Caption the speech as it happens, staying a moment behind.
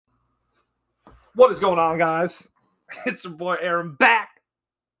What is going on, guys? It's your boy Aaron back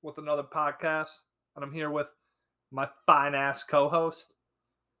with another podcast, and I'm here with my fine ass co-host.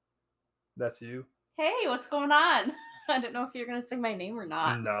 That's you. Hey, what's going on? I didn't know if you're gonna sing my name or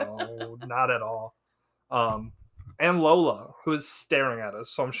not. No, not at all. And Lola, who is staring at us,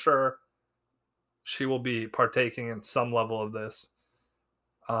 so I'm sure she will be partaking in some level of this.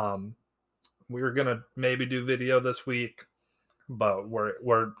 We were gonna maybe do video this week, but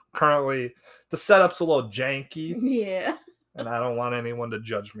we're currently the setup's a little janky. Yeah. And I don't want anyone to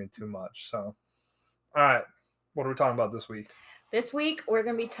judge me too much. So, all right, what are we talking about this week? This week we're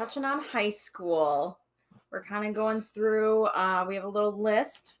gonna be touching on high school. We're kind of going through. We have a little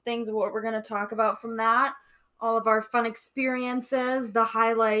list of things of what we're gonna talk about from that. All of our fun experiences, the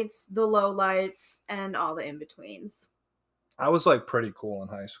highlights, the lowlights, and all the in betweens. I was like pretty cool in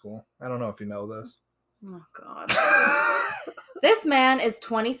high school. I don't know if you know this. Oh God. This man is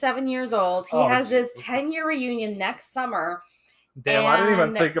 27 years old. He has his 10-year reunion next summer. Damn, I didn't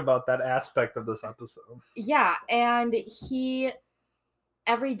even think about that aspect of this episode. Yeah, and he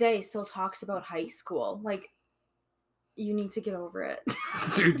every day still talks about high school. Like, you need to get over it.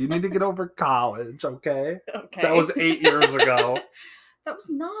 Dude, you need to get over college, okay? Okay. That was 8 years ago. That was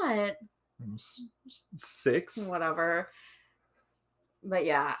not. 6? Whatever. But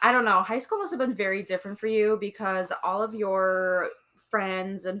yeah, I don't know. High school must have been very different for you because all of your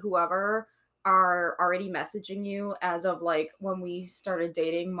friends and whoever are already messaging you as of like when we started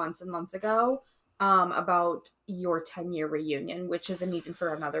dating months and months ago about your 10-year reunion, which isn't even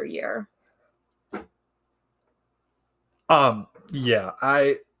for another year. Yeah,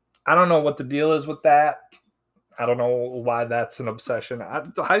 I don't know what the deal is with that. I don't know why that's an obsession.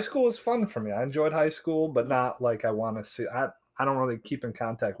 High school was fun for me. I enjoyed high school, but not like I want to see. I don't really keep in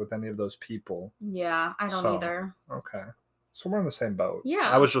contact with any of those people. Yeah, I don't either. Okay. So we're in the same boat.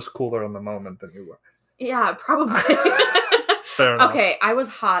 Yeah. I was just cooler in the moment than you were. Yeah, probably. Fair enough. Okay, I was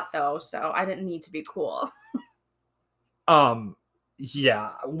hot though, so I didn't need to be cool.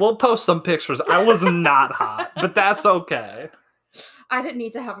 Yeah, we'll post some pictures. I was not hot, but that's okay. I didn't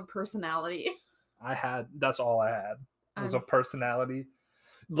need to have a personality. That's all I had. Was a personality.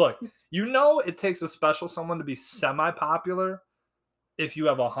 Look, you know it takes a special someone to be semi-popular if you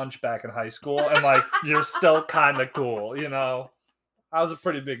have a hunchback in high school and like you're still kind of cool, you know. That was a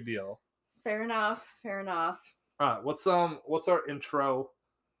pretty big deal. Fair enough. All right, what's our intro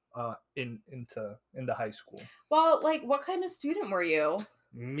into high school? Well, like, what kind of student were you?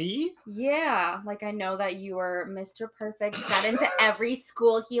 Me? Yeah, like I know that you were Mr. Perfect, got into every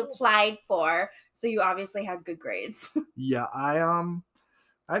school he applied for, so you obviously had good grades. Yeah,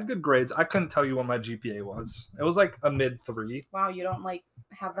 I had good grades. I couldn't tell you what my GPA was. It was like a mid-3. Wow, you don't like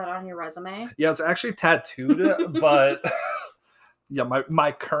have that on your resume? Yeah, it's actually tattooed, but yeah,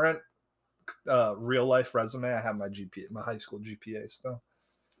 my current real life resume, I have my GPA, my high school GPA still.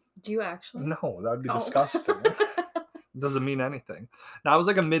 Do you actually? No, that would be disgusting. It doesn't mean anything. Now, I was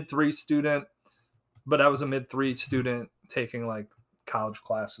like a mid-3 student, but I was a mid-3 student taking like college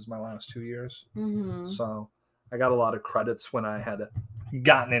classes my last 2 years. Mm-hmm. So I got a lot of credits when I had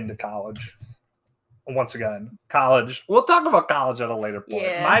gotten into college. Once again, college. We'll talk about college at a later point.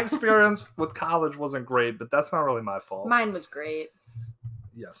 Yeah. My experience with college wasn't great, but that's not really my fault. Mine was great.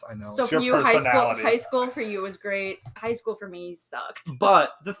 Yes, I know. So it's for your you, personality. high school for you was great. High school for me sucked.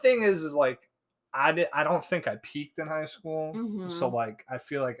 But the thing is like I don't think I peaked in high school. Mm-hmm. So like I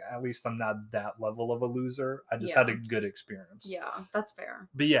feel like at least I'm not that level of a loser. I just had a good experience. Yeah, that's fair.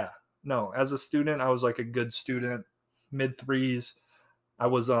 But yeah, no, as a student, I was like a good student, mid-3s. I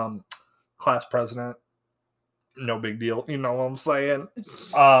was class president. No big deal. You know what I'm saying?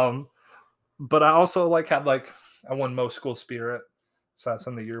 But I also like had like I won most school spirit. So that's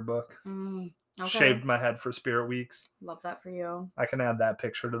in the yearbook. Okay. Shaved my head for Spirit Weeks. Love that for you. I can add that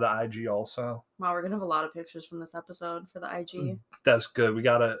picture to the IG also. Wow, we're gonna have a lot of pictures from this episode for the IG. That's good. We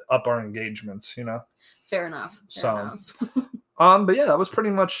gotta up our engagements, you know. Fair enough. But yeah, that was pretty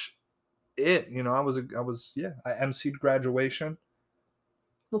much it. You know, I emceed graduation.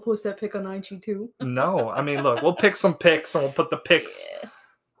 We'll post that pic on IG too. No, I mean, look, we'll pick some pics and we'll put the pics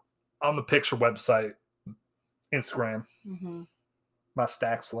on the picture website, Instagram. Mm-hmm. My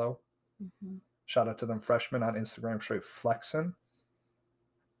stack's low. Mm-hmm. Shout out to them freshmen on Instagram, straight flexing.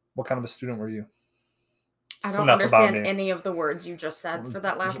 What kind of a student were you? I don't understand any of the words you just said for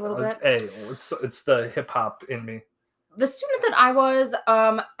that last little bit. Hey, it's the hip hop in me. The student that I was,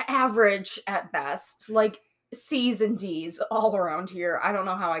 average at best, like C's and D's all around here. I don't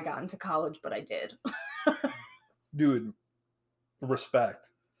know how I got into college, but I did. Dude, respect.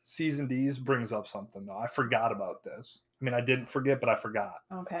 C's and D's brings up something though. I forgot about this. I mean, I didn't forget, but I forgot.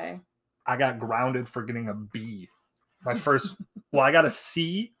 Okay. I got grounded for getting a B. My first, well, I got a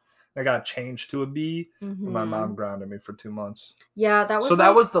C. I got changed to a B. And my mom grounded me for 2 months. Yeah, that was so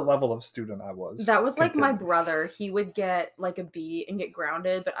that was the level of student I was. That was like my brother. He would get like a B and get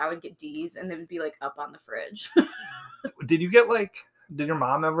grounded, but I would get D's and then be like up on the fridge. Did your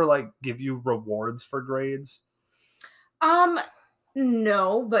mom ever like give you rewards for grades?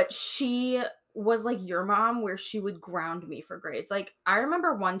 No, but she was like your mom where she would ground me for grades. Like I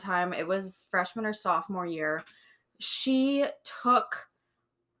remember one time, it was freshman or sophomore year, she took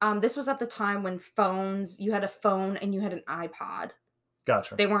this was at the time when you had a phone and you had an iPod.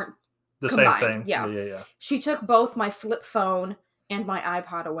 Gotcha. They weren't the combined. same thing. Yeah. She took both my flip phone and my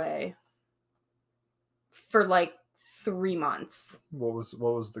iPod away for like 3 months. What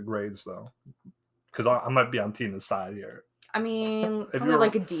was the grades though? Because I might be on Tina's side here. I mean, probably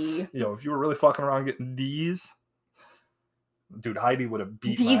like a D. If you were really fucking around getting D's, dude, Heidi would have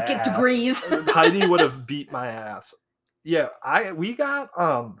beat D's my get ass. Degrees. Heidi would have beat my ass. Yeah, we got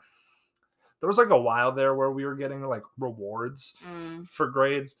there was like a while there where we were getting like rewards for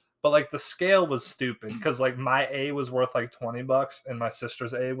grades, but like the scale was stupid because like my A was worth like $20 and my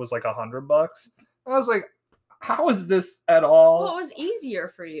sister's A was like $100. I was like, how is this at all? Well, it was easier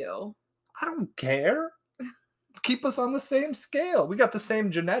for you. I don't care. Keep us on the same scale. We got the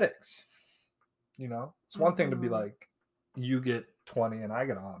same genetics. It's one thing to be like, you get 20 and I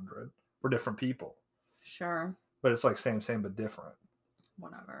get 100. We're different people. Sure. But it's like same but different.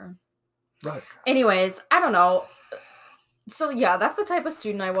 Whatever. Right. Anyways, I don't know. So yeah, that's the type of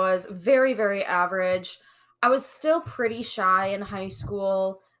student I was. Very, very average. I was still pretty shy in high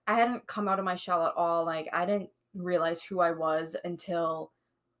school. I hadn't come out of my shell at all. Like I didn't realize who I was until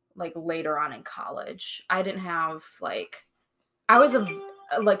like later on in college. I didn't have I was a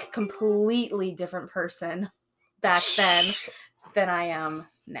completely different person back then than I am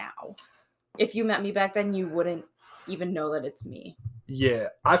now. If you met me back then, you wouldn't even know that it's me. Yeah,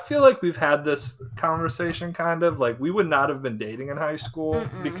 I feel like we've had this conversation kind of like we would not have been dating in high school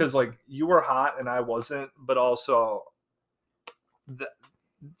because like you were hot and I wasn't, but also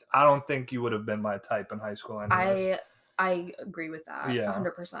I don't think you would have been my type in high school anyways. I agree with that. Yeah,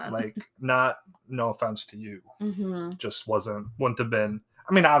 100%. Like no offense to you, just wouldn't have been.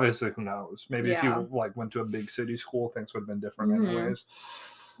 I mean, obviously, who knows? Maybe if you like went to a big city school, things would have been different anyways.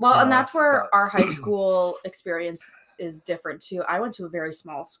 Well, and that's where our high school experience is different too. I went to a very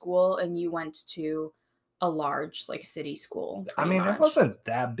small school, and you went to a large city school. I mean, it wasn't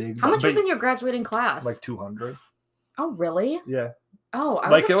that big. How much was in your graduating class? Like 200. Oh, really? Yeah. Oh, I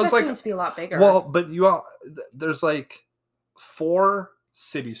was expecting it to be a lot bigger. Well, but there's like 4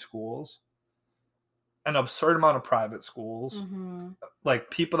 city schools, an absurd amount of private schools.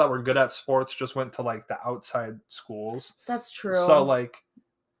 Like people that were good at sports just went to like the outside schools. That's true. So like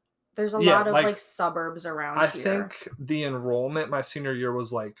there's a lot of like suburbs around here. I think the enrollment my senior year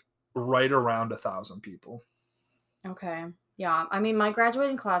was like right around 1,000 people. Okay. Yeah. I mean, my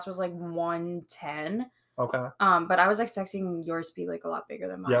graduating class was like 110. Okay. But I was expecting yours to be like a lot bigger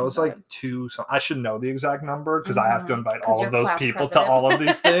than mine. Yeah, it was like 2. So I should know the exact number because I have to invite all of those people to all of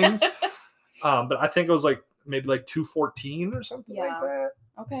these things. But I think it was like maybe like 214 or something like that.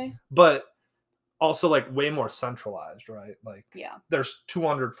 Okay. But also like way more centralized, right? Like there's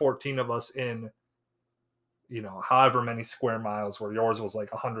 214 of us in, however many square miles, where yours was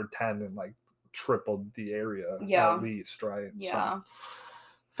like 110 and like tripled the area at least, right? Yeah. So,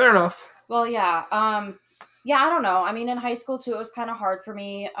 fair enough. Well, yeah. I don't know. I mean, in high school too, it was kind of hard for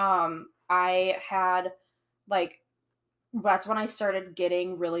me. I had that's when I started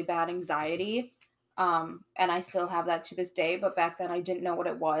getting really bad anxiety. And I still have that to this day, but back then I didn't know what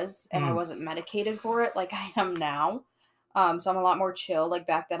it was and I wasn't medicated for it like I am now. So I'm a lot more chill. Like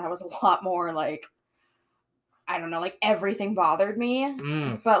back then I was a lot more like, I don't know, like everything bothered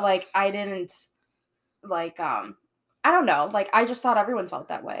me, but like I didn't I don't know. Like I just thought everyone felt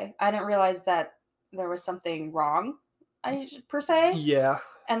that way. I didn't realize that there was something wrong, per se. Yeah.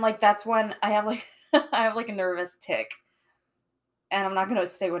 And like that's when I have like a nervous tick. And I'm not going to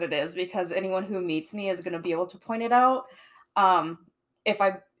say what it is because anyone who meets me is going to be able to point it out. If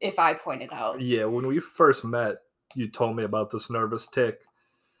I point it out. Yeah, when we first met, you told me about this nervous tick,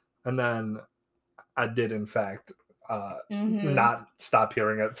 and then I did in fact not stop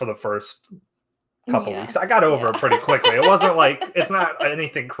hearing it for the first couple weeks. I got over it pretty quickly. It wasn't like it's not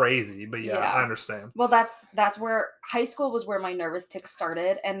anything crazy, but I understand. Well, that's where high school was where my nervous tick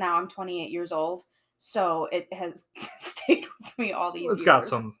started, and now I'm 28 years old. So it has stayed with me all these years. It's got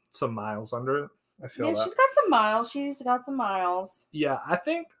some miles under it. I feel that. She's got some miles. She's got some miles. Yeah, I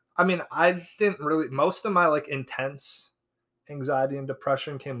didn't really, most of my like intense anxiety and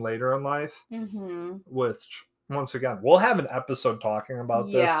depression came later in life, Mm-hmm. which once again, we'll have an episode talking about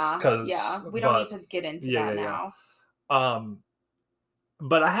this Yeah. We don't need to get into that now.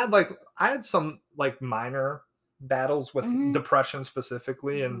 But I had some like minor battles with Mhm. depression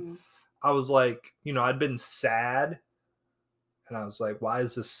specifically, and Mhm. I was like, I'd been sad, and I was like, why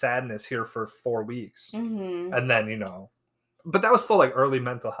is this sadness here for 4 weeks? Mhm. And then, but that was still like early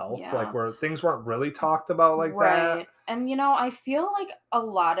mental health, like Yeah. where things weren't really talked about like that. Right. And I feel like a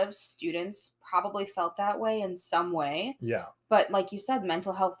lot of students probably felt that way in some way. Yeah. But like you said,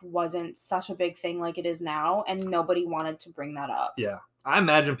 mental health wasn't such a big thing like it is now, and nobody wanted to bring that up. Yeah. I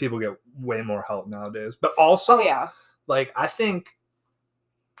imagine people get way more help nowadays. But also, like, I think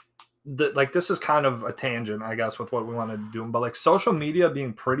that, like, this is kind of a tangent, I guess, with what we wanted to do. But like social media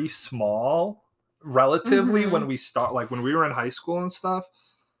being pretty small relatively when we start, like when we were in high school and stuff,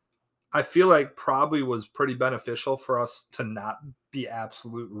 I feel like probably was pretty beneficial for us to not be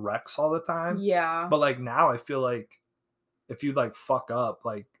absolute wrecks all the time. Yeah. But like now I feel like if you like fuck up,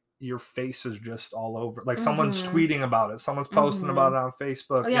 like your face is just all over. Like someone's tweeting about it, someone's posting about it on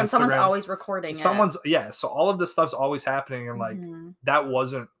Facebook. Oh yeah, and someone's always recording it. So all of this stuff's always happening, and like that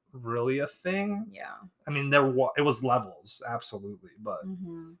wasn't really a thing. Yeah. I mean, it was levels, absolutely, but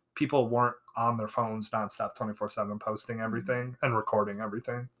people weren't on their phones nonstop 24/7 posting everything and recording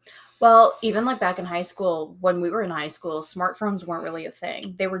everything. Well, even like back in high school, when we were in high school, smartphones weren't really a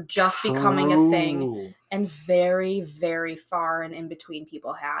thing. They were just becoming a thing, and very, very far and in between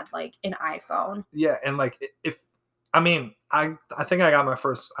people had like an iPhone. Yeah, and like I think I got my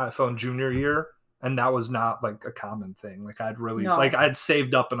first iPhone junior year, and that was not like a common thing. Like I'd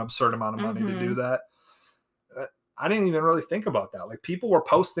saved up an absurd amount of money to do that. I didn't even really think about that. Like people were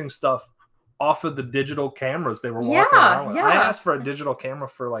posting stuff off of the digital cameras they were walking around with. I asked for a digital camera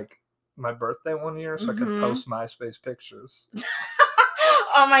for like my birthday one year so I could post MySpace pictures.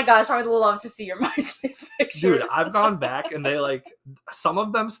 Oh my gosh, I would love to see your MySpace pictures. Dude, I've gone back and they like some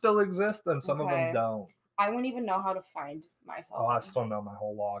of them still exist and some of them don't. I wouldn't even know how to find myself. Oh, I still know my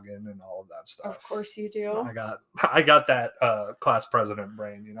whole login and all of that stuff. Of course you do. I got that class president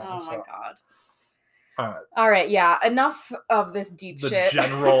brain, Oh my god. All right, yeah. Enough of this deep shit.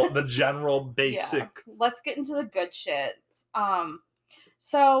 The general basic. Yeah. Let's get into the good shit.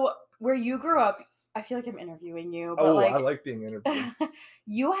 So where you grew up, I feel like I'm interviewing you. But I like being interviewed.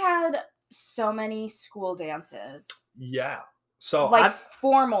 You had so many school dances. Yeah. So like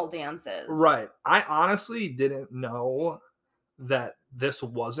formal dances. Right. I honestly didn't know that this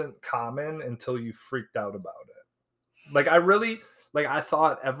wasn't common until you freaked out about it. Like I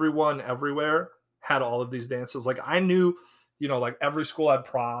thought everyone everywhere had all of these dances. Like I knew, like every school had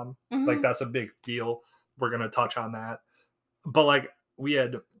prom. Like that's a big deal. We're going to touch on that. But like we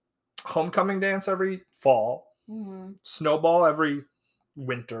had homecoming dance every fall, snowball every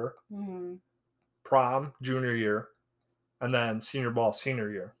winter, prom junior year, and then senior ball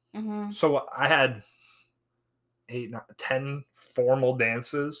senior year. So I had 10 formal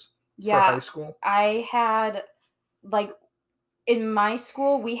dances for high school. I had like in my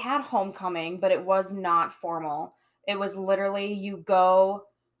school we had homecoming, but it was not formal. It was literally you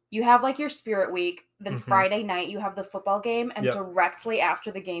have like your spirit week, then Friday night you have the football game, and directly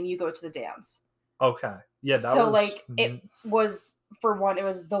after the game you go to the dance. Okay. Yeah, it was, for one, it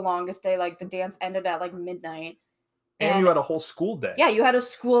was the longest day. Like the dance ended at like midnight. And you had a whole school day. Yeah, you had a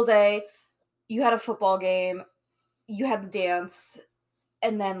school day, you had a football game, you had the dance,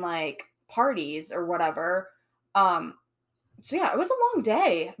 and then like parties or whatever. So yeah, it was a long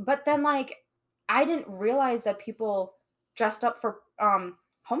day. But then like I didn't realize that people dressed up for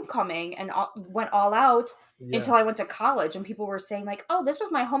homecoming and went all out until I went to college, and people were saying like, "Oh, this was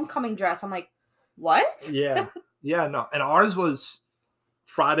my homecoming dress." I'm like, "What?" Yeah. Yeah, no. And ours was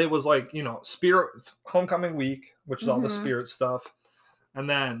Friday was like, spirit homecoming week, which is all the spirit stuff. And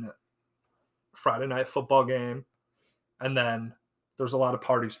then Friday night football game. And then there's a lot of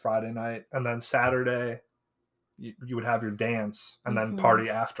parties Friday night. And then Saturday you would have your dance and then party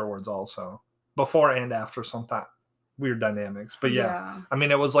afterwards also. Before and after, sometimes weird dynamics. But yeah, I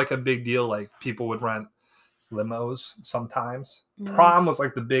mean, it was like a big deal. Like people would rent limos sometimes. Prom was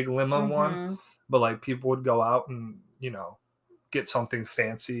like the big limo one, but like people would go out and, get something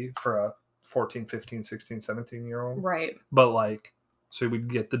fancy for a 14, 15, 16, 17-year-old. Right. But like, so we'd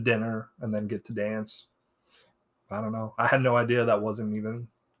get the dinner and then get to dance. I don't know. I had no idea that wasn't even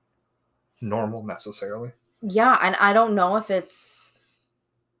normal necessarily. Yeah, and I don't know if it's,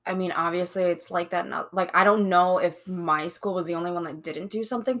 I mean, obviously it's like that now. Like, I don't know if my school was the only one that didn't do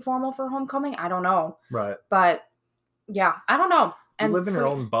something formal for homecoming. I don't know. Right. But yeah, I don't know. You And live in so, your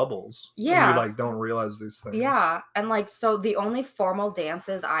own bubbles. And you yeah. like don't realize these things. Yeah. And like, so the only formal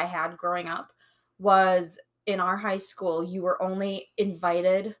dances I had growing up was in our high school. You were only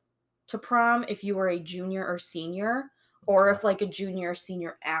invited to prom if you were a junior or senior, or Okay. if like a junior or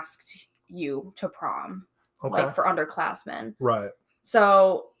senior asked you to prom, Okay. like for underclassmen. Right.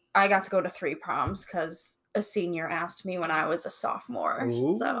 So I got to go to 3 proms because a senior asked me when I was a sophomore.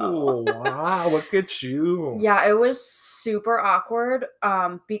 Ooh, So wow, look at you. yeah, it was super awkward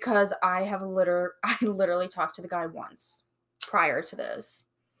because I literally talked to the guy once prior to this.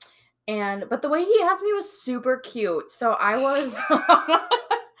 But the way he asked me was super cute. So I was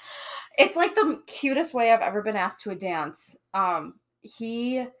it's like the cutest way I've ever been asked to a dance. I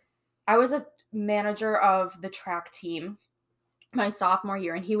was a manager of the track team my sophomore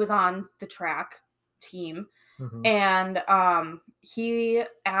year, and he was on the track team. Mhm. And he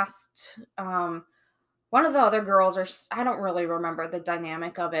asked one of the other girls, or I don't really remember the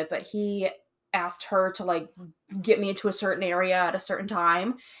dynamic of it, but he asked her to like get me into a certain area at a certain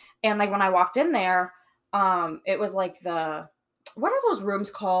time. And like when I walked in there, it was like what are those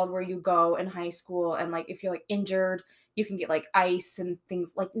rooms called where you go in high school and like if you're like injured, you can get like ice and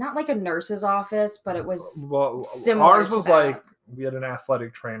things, like not like a nurse's office, but it was Well, similar ours to was that. like we had an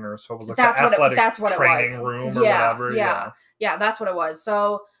athletic trainer, so it was like the athletic training room or whatever. Yeah, that's what it was.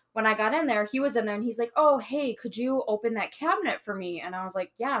 So when I got in there, he was in there and he's like, "Oh, hey, could you open that cabinet for me?" And I was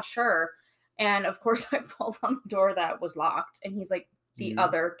like, "Yeah, sure." And of course, I pulled on the door that was locked, and he's like, "The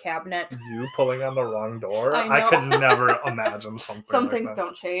other cabinet." You pulling on the wrong door? I know. I could never imagine something. Some like things that.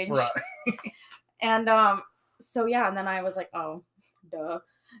 don't change, right? And so yeah, and then I was like, "Oh, duh."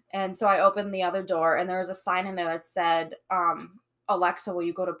 And so I opened the other door, and there was a sign in there that said, "Alexa, will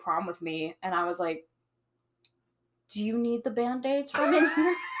you go to prom with me?" And I was like, "Do you need the Band-Aids from in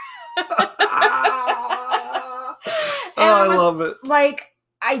here?" I love it. Like,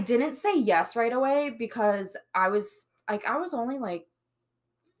 I didn't say yes right away because I was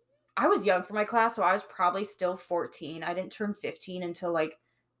young for my class, so I was probably still 14. I didn't turn 15 until like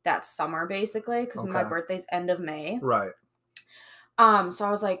that summer, basically, because my birthday's end of May. Right. So I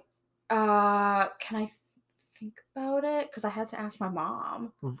was like, can I think about it? Because I had to ask my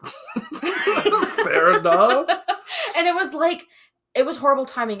mom. Fair enough. And it was horrible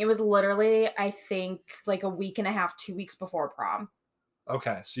timing. It was literally, I think, like a week and a half, 2 weeks before prom.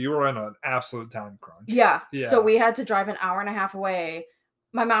 Okay, so you were in an absolute time crunch. Yeah. So we had to drive an hour and a half away.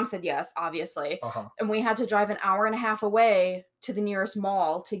 My mom said yes, obviously. And we had to drive an hour and a half away to the nearest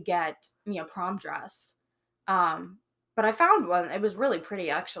mall to get me a prom dress. But I found one. It was really pretty,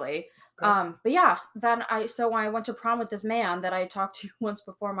 actually. Okay. But yeah, then I went to prom with this man that I talked to once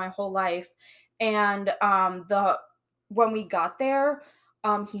before my whole life. And when we got there,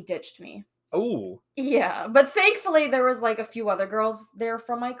 he ditched me. Oh. Yeah, but thankfully there was like a few other girls there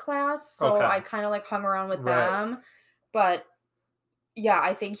from my class, so I kind of like hung around with them. But yeah,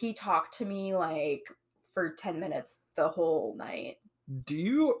 I think he talked to me like for 10 minutes the whole night.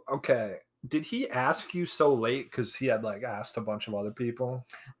 Did he ask you so late because he had like asked a bunch of other people?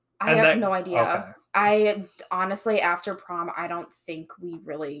 I have no idea. Okay. I honestly, after prom, I don't think we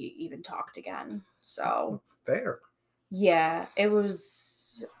really even talked again. So fair. Yeah, it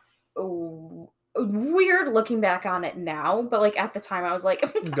was weird looking back on it now, but like at the time I was like,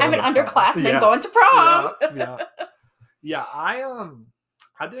 I'm an underclassman going to prom. Yeah, I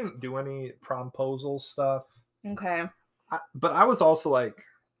didn't do any promposal stuff. Okay. But I was also like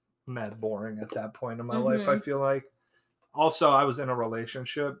mad boring at that point in my life, I feel like. Also, I was in a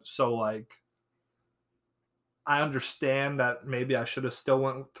relationship, so like I understand that maybe I should have still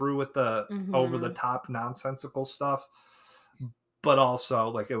went through with the over the top nonsensical stuff. But also,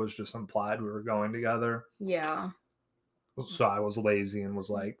 like, it was just implied we were going together. Yeah. So I was lazy and was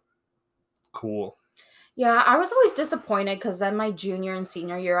like, cool. Yeah, I was always disappointed because then my junior and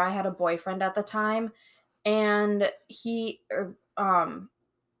senior year, I had a boyfriend at the time, and they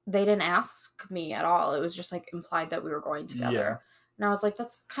didn't ask me at all. It was just like implied that we were going together. Yeah. And I was like,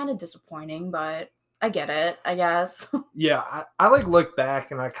 that's kind of disappointing, but I get it, I guess. Yeah, I like look back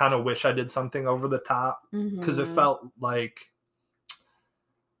and I kind of wish I did something over the top because it felt like,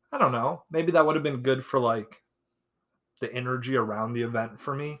 I don't know, maybe that would have been good for like the energy around the event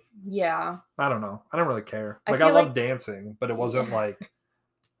for me. Yeah. I don't know. I don't really care. Like, I love dancing, but it wasn't like,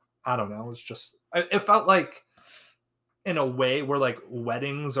 I don't know. It was just, it felt like in a way where like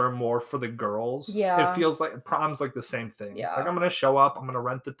weddings are more for the girls. Yeah. It feels like prom's like the same thing. Yeah. Like, I'm going to show up, I'm going to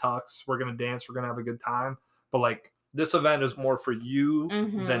rent the tux, we're going to dance, we're going to have a good time. But like, this event is more for you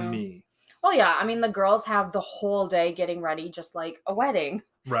than me. Well, yeah. I mean, the girls have the whole day getting ready, just like a wedding.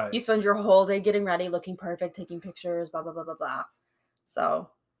 Right. You spend your whole day getting ready, looking perfect, taking pictures, blah, blah, blah, blah, blah. So,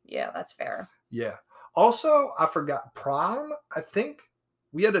 yeah, that's fair. Yeah. Also, I forgot prom. I think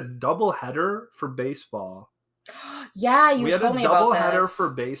we had a double header for baseball. Yeah, you We had a told me about double header this. for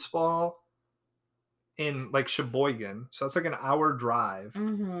baseball in like Sheboygan. So that's like an hour drive.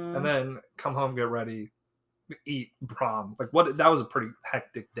 And then come home, get ready, eat prom. Like what that was a pretty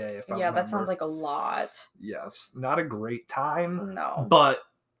hectic day if I Yeah, remember. that sounds like a lot. Yes. Not a great time. No. But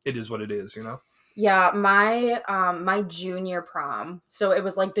it is what it is, you know? Yeah, my junior prom. So it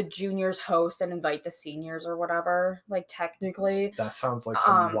was like the juniors host and invite the seniors or whatever, like technically. That sounds like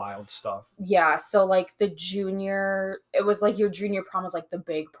some wild stuff. Yeah, so like it was like your junior prom was like the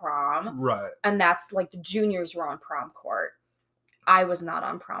big prom. Right. And that's like the juniors were on prom court. I was not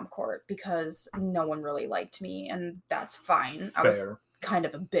on prom court because no one really liked me, and that's fine. Fair. I was kind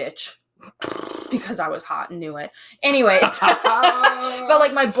of a bitch because I was hot and knew it. Anyways, but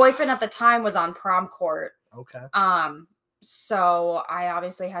like my boyfriend at the time was on prom court. Okay. So I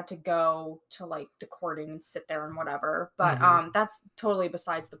obviously had to go to like the courting and sit there and whatever. But that's totally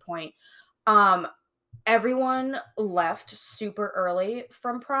besides the point. Everyone left super early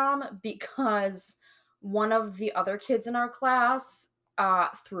from prom because one of the other kids in our class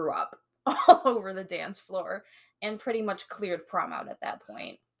threw up all over the dance floor and pretty much cleared prom out at that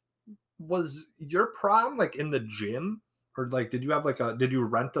point. Was your prom like in the gym, or like did you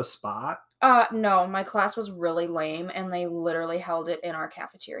rent a spot? No, my class was really lame and they literally held it in our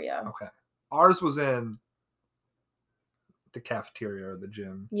cafeteria. Okay. Ours was in the cafeteria or the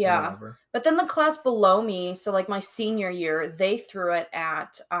gym. Yeah. Whatever. But then the class below me, so like my senior year, they threw it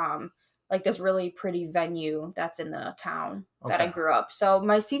at like this really pretty venue that's in the town that I grew up. So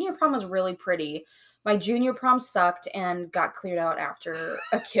my senior prom was really pretty. My junior prom sucked and got cleared out after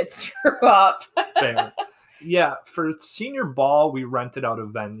a kid threw up. Fair. Yeah, for senior ball, we rented out a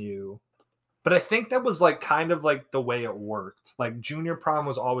venue. But I think that was like kind of like the way it worked. Like junior prom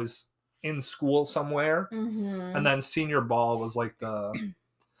was always in school somewhere. And then senior ball was like I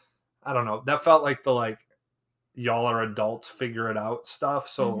don't know. That felt like the like y'all are adults, figure it out stuff.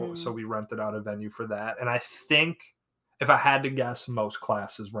 So we rented out a venue for that. And I think if I had to guess, most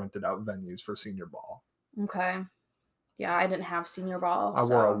classes rented out venues for senior ball. Okay. Yeah, I didn't have senior ball. I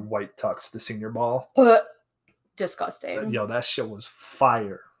wore a white tux to senior ball. Disgusting. Yo, that shit was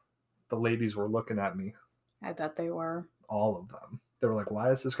fire. The ladies were looking at me. I bet they were. All of them. They were like, why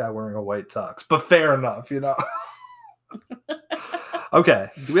is this guy wearing a white tux? But fair enough, you know? Okay.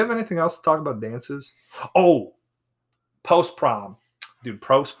 Do we have anything else to talk about dances? Oh, post-prom. Dude,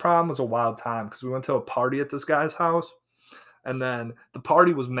 post-prom was a wild time because we went to a party at this guy's house. And then the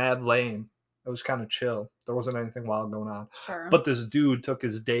party was mad lame. It was kind of chill. There wasn't anything wild going on. Sure. But this dude took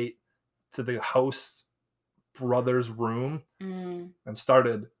his date to the host's brother's room and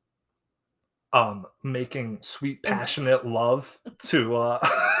started making sweet, passionate love to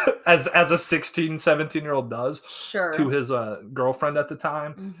as a 16, 17-year-old does to his girlfriend at the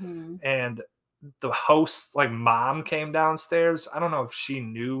time. And the host's like mom came downstairs. I don't know if she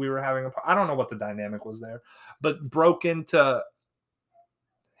knew we were having I don't know what the dynamic was there, but broke into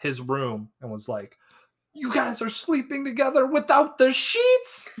his room and was like, you guys are sleeping together without the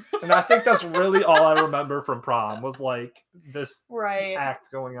sheets. And I think that's really all I remember from prom was like this act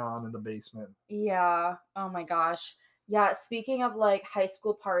going on in the basement. Yeah. Oh my gosh. Yeah. Speaking of like high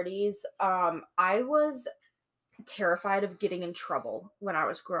school parties, I was terrified of getting in trouble when I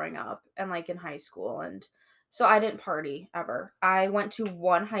was growing up and like in high school. And so I didn't party ever. I went to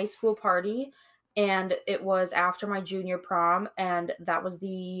one high school party and it was after my junior prom, and that was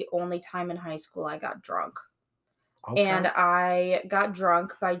the only time in high school I got drunk. Okay. And I got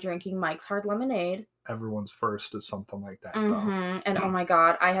drunk by drinking Mike's Hard Lemonade. Everyone's first is something like that, though. And oh my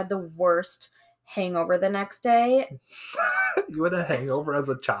God, I had the worst hangover the next day. You had a hangover as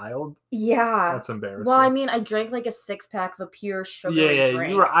a child? Yeah. That's embarrassing. Well, I mean, I drank like a 6-pack of a pure sugary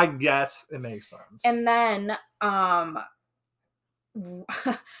drink. Yeah, I guess it makes sense. And then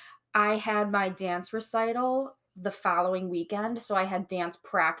I had my dance recital the following weekend. So I had dance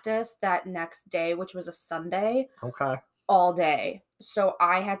practice that next day, which was a Sunday. Okay. All day. So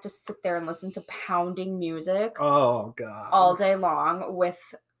I had to sit there and listen to pounding music. Oh, God. All day long with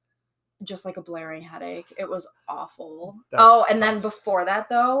just like a blaring headache. It was awful. And then before that,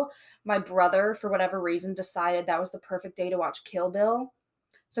 though, my brother, for whatever reason, decided that was the perfect day to watch Kill Bill.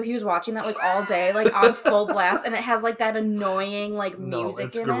 So he was watching that like all day, like on full blast, and it has like that annoying like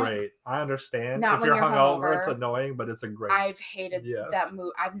music in it. It's great. I understand. Not if when you're you're hungover, hungover. it's annoying, but it's a great. I've hated that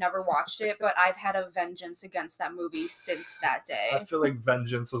movie. I've never watched it, but I've had a vengeance against that movie since that day. I feel like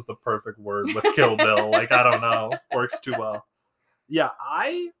vengeance is the perfect word with Kill Bill. Like, I don't know. Works too well. Yeah,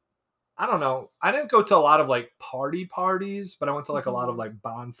 I I don't know. I didn't go to a lot of like parties, but I went to like a lot of Mhm. like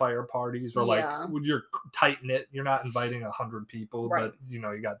bonfire parties or like Yeah. when you're tight knit, you're not inviting 100 people, Right. but you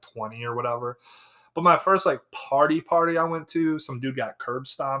know, you got 20 or whatever. But my first like party I went to, some dude got curb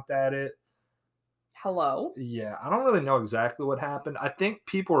stomped at it. Hello? Yeah, I don't really know exactly what happened. I think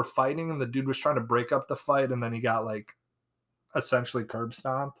people were fighting and the dude was trying to break up the fight and then he got like essentially curb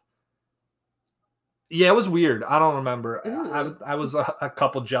stomped. Yeah, it was weird. I don't remember. Ooh. I was a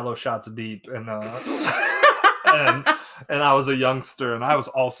couple Jello shots deep, and and and I was a youngster, and I was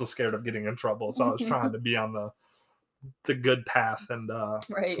also scared of getting in trouble, so I was trying to be on the good path, and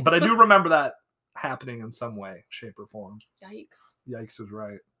Right. but I do remember that happening in some way, shape, or form. Yikes. Yikes is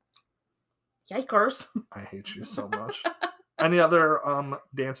right. Yikers. I hate you so much. Any other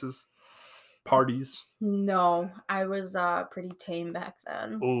dances, parties? No, I was pretty tame back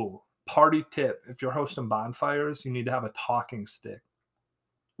then. Ooh, party tip: if you're hosting bonfires, you need to have a talking stick.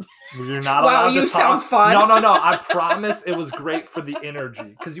 You're not Wow, allowed you to sound talk. fun. No. I promise it was great for the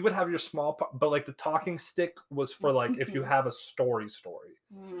energy because you would have your small, but like the talking stick was for like if you have a story,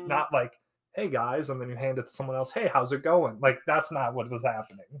 Mm. not like, hey guys, and then you hand it to someone else. Hey, how's it going? Like that's not what was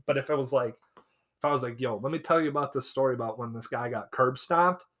happening. But if it was like, if I was like, yo, let me tell you about this story about when this guy got curb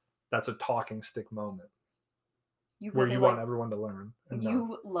stomped, that's a talking stick moment You where really you want everyone to learn. And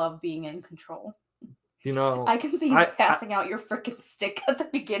you love being in control. you know, I can see you I passing out your freaking stick at the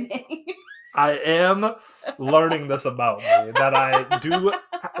beginning. I am learning this about me, that I do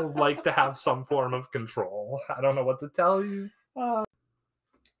like to have some form of control. I don't know what to tell you.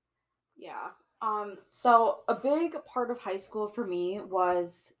 Yeah. So a big part of high school for me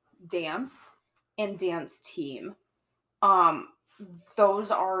was dance and dance team. Um,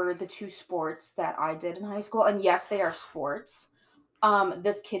 those are the two sports that I did in high school, and yes, they are sports.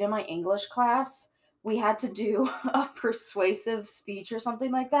 This kid in my English class, we had to do a persuasive speech or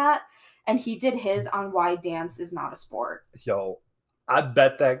something like that, and he did his on why dance is not a sport. Yo, I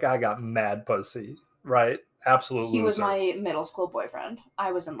bet that guy got mad pussy, right? Absolute He was loser. my middle school boyfriend.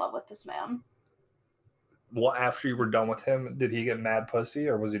 I was in love with this man. Well, after you were done with him, did he get mad pussy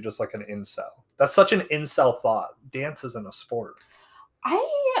or was he just like an incel? That's such an incel thought. Dance isn't a sport.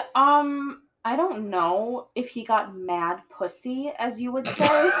 I don't know if he got mad pussy, as you would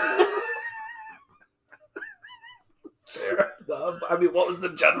say. Fair enough. I mean, what was the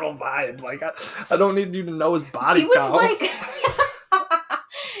general vibe? Like, I don't need you to know his body He was count. like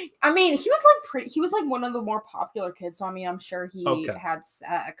I mean, he was like pretty. He was like one of the more popular kids, so I mean, I'm sure he had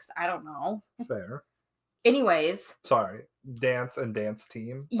sex. I don't know. Fair. Anyways, sorry, dance and dance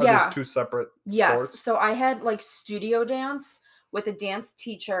team. Yeah. Are those two separate yes. sports? So I had like studio dance with a dance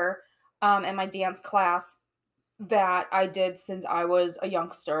teacher, and my dance class that I did since I was a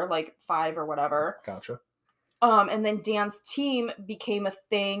youngster, like 5 or whatever. Gotcha. And then dance team became a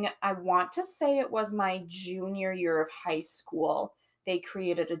thing. I want to say it was my junior year of high school. They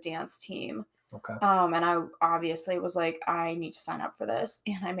created a dance team. Okay. And I obviously was like, I need to sign up for this,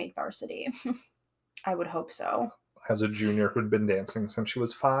 and I made varsity. I would hope so. As a junior who'd been dancing since she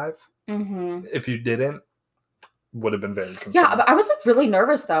was 5, Mm-hmm. if you didn't, would have been very concerned. Yeah, but I was like really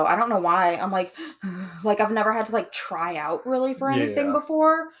nervous though. I don't know why. I'm like I've never had to like try out really for anything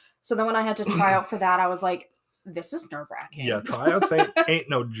before. So then when I had to try out for that, I was like, this is nerve-wracking. Yeah, tryouts ain't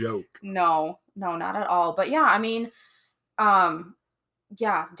no joke. No, not at all. But yeah, I mean,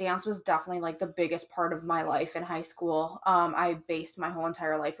 yeah, dance was definitely like the biggest part of my life in high school. I based my whole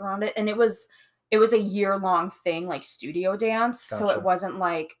entire life around it, and it was a year-long thing, like studio dance. Gotcha. So it wasn't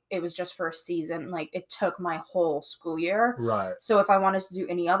like it was just for a season. Like it took my whole school year. Right. So if I wanted to do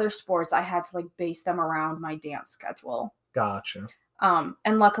any other sports, I had to like base them around my dance schedule. Gotcha.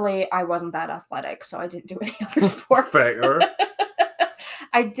 And luckily I wasn't that athletic, so I didn't do any other sports. Fair.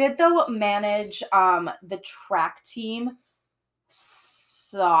 I did though manage the track team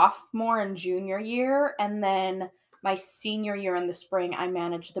sophomore and junior year, and then my senior year in the spring I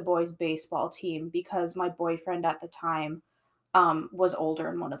managed the boys baseball team because my boyfriend at the time was older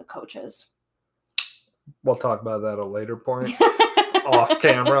and one of the coaches. We'll talk about that at a later point off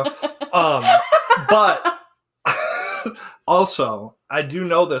camera. But also, I do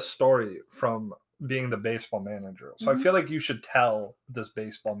know this story from being the baseball manager. So I feel like you should tell this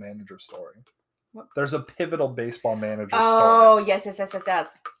baseball manager story. What? There's a pivotal baseball manager story. Oh,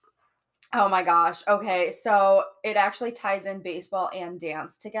 yes. Oh my gosh. Okay, so it actually ties in baseball and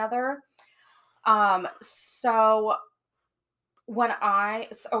dance together. So when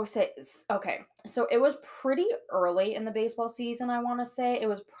so it was pretty early in the baseball season, I want to say. It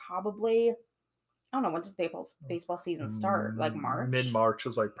was probably, I don't know, when does baseball season start? Like March? Mid-March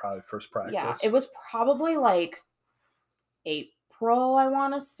is like probably first practice. Yeah, it was probably like April April, I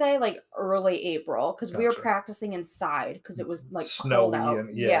want to say, like early April, because we were Gotcha. practicing inside because it was like cold Snowy out.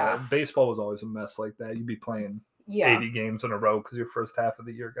 and Yeah. baseball was always a mess like that. You'd be playing Yeah. 80 games in a row because your first half of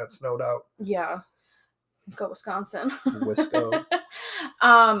the year got snowed out. Yeah. Go Wisconsin. Wisco.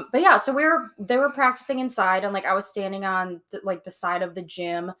 But yeah, so they were practicing inside, and like I was standing on the side of the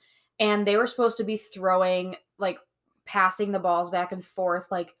gym, and they were supposed to be throwing, like, passing the balls back and forth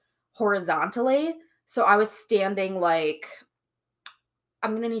like horizontally. So I was standing like,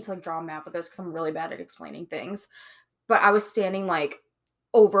 I'm gonna need to like draw a map of this because I'm really bad at explaining things. But I was standing like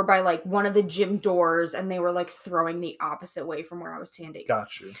over by like one of the gym doors, and they were like throwing the opposite way from where I was standing.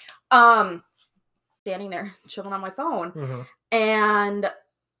 Got you. Standing there chilling on my phone, Mm-hmm. and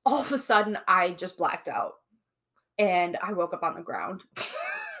all of a sudden I just blacked out, and I woke up on the ground.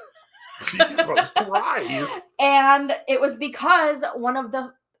 Jesus Christ. And it was because one of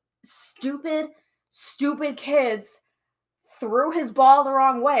the stupid kids threw his ball the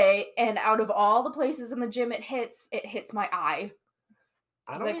wrong way, and out of all the places in the gym it hits my eye.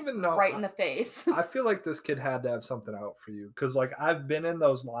 I don't even know. Right in the face. I feel like this kid had to have something out for you because, like, I've been in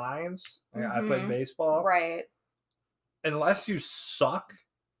those lines. Like, I played baseball. Right. Unless you suck,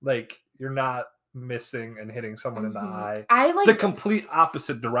 like, you're not missing and hitting someone in the eye. I like the complete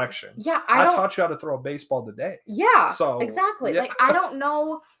opposite direction. Yeah, I taught you how to throw a baseball today. Yeah. So exactly. Yeah. Like, I don't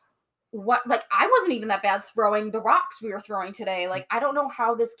know what, like, I wasn't even that bad throwing the rocks we were throwing today. Like, I don't know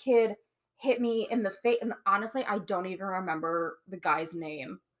how this kid hit me in the face, and honestly, I don't even remember the guy's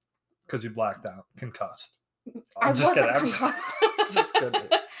name. Because you blacked out, concussed. I'm just kidding. Concussed. Just kidding.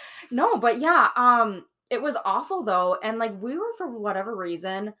 No, but yeah, it was awful though, and like we were, for whatever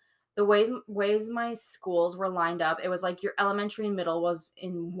reason, the ways my schools were lined up, it was like your elementary and middle was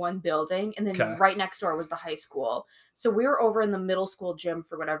in one building, and then right next door was the high school. So we were over in the middle school gym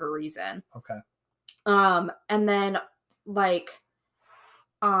for whatever reason. Okay. And then like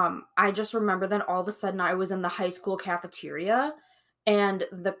I just remember then all of a sudden I was in the high school cafeteria, and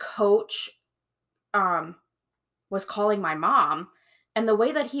the coach was calling my mom, and the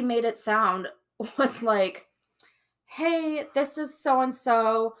way that he made it sound was like, "Hey, this is so and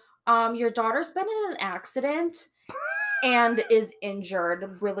so. Your daughter's been in an accident and is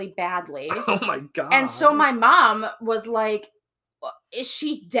injured really badly." Oh my God. And so my mom was like, "Is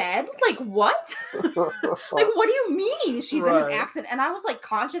she dead? Like, what?" Like, what do you mean she's in an accident? And I was like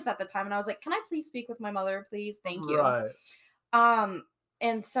conscious at the time, and I was like, "Can I please speak with my mother, please? Thank you." Right.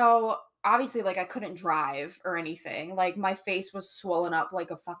 And so obviously, like, I couldn't drive or anything. Like, my face was swollen up like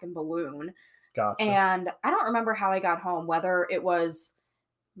a fucking balloon. Gotcha. And I don't remember how I got home, whether it was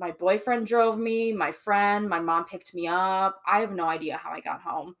my boyfriend drove me, my friend, my mom picked me up. I have no idea how I got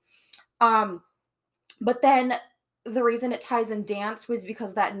home. But then the reason it ties in dance was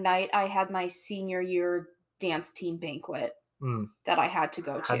because that night I had my senior year dance team banquet that I had to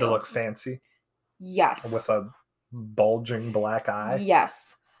go to. Had to look fancy. Yes. With a bulging black eye.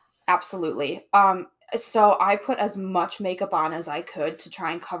 Yes, absolutely. So I put as much makeup on as I could to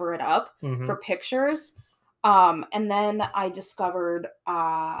try and cover it up for pictures. And then I discovered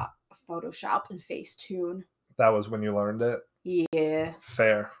Photoshop and Facetune. That was when you learned it? Yeah.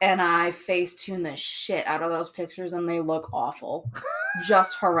 Fair. And I Facetune the shit out of those pictures, and they look awful.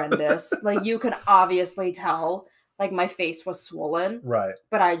 Just horrendous. Like, you can obviously tell, like, my face was swollen. Right.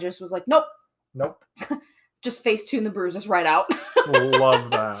 But I just was like, nope. Just Facetune the bruises right out. Love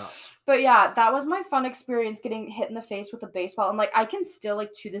that. But yeah, that was my fun experience, getting hit in the face with a baseball. And like, I can still,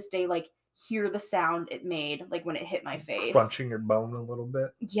 like, to this day, like, hear the sound it made, like, when it hit my face. Crunching your bone a little bit.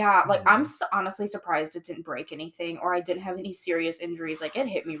 Yeah, like, I'm honestly surprised it didn't break anything, or I didn't have any serious injuries. Like, it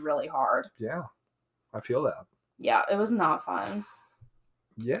hit me really hard. Yeah, I feel that. Yeah, it was not fun.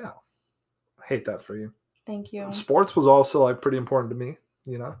 Yeah, I hate that for you. Thank you. Sports was also, like, pretty important to me,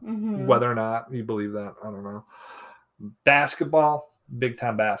 you know? Whether or not you believe that, I don't know. Basketball, big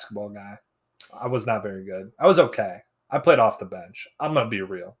time basketball guy. I was not very good. I was okay. I played off the bench. I'm going to be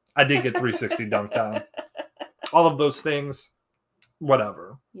real. I did get 360 dunked on. All of those things,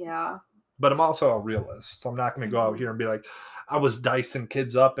 whatever. Yeah. But I'm also a realist. So I'm not going to go out here and be like, I was dicing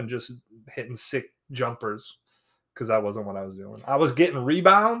kids up and just hitting sick jumpers, because that wasn't what I was doing. I was getting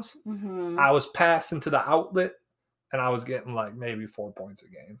rebounds. I was passing to the outlet, and I was getting like maybe 4 points a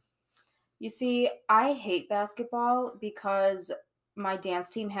game. You see, I hate basketball because my dance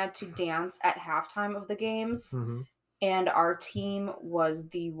team had to dance at halftime of the games. And our team was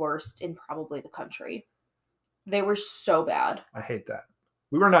the worst in probably the country. They were so bad. I hate that.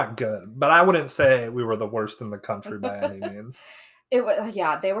 We were not good, but I wouldn't say we were the worst in the country by any means. It was,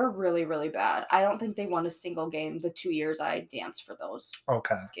 yeah, they were really, really bad. I don't think they won a single game the 2 years I danced for those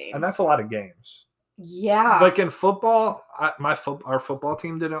games. And that's a lot of games. Yeah. Like in football, our football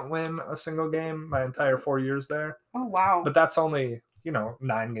team didn't win a single game my entire 4 years there. Oh, wow. But that's only,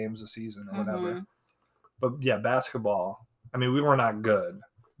 9 games a season or whatever. But yeah, basketball, I mean, we were not good,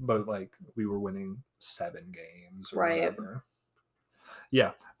 but like we were winning 7 games or whatever.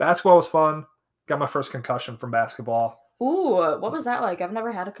 Yeah, basketball was fun. Got my first concussion from basketball. Ooh, what was that like? I've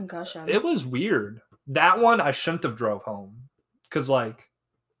never had a concussion. It was weird. That one I shouldn't have drove home because like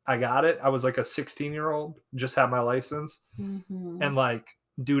I got it. I was like a 16-year-old, just had my license, and like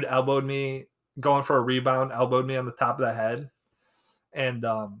dude elbowed me going for a rebound, elbowed me on the top of the head, and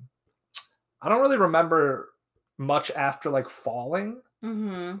I don't really remember much after like falling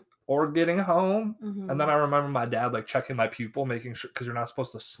or getting home. And then I remember my dad like checking my pupil, making sure, because you're not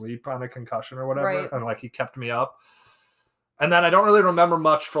supposed to sleep on a concussion or whatever. Right. And like he kept me up. And then I don't really remember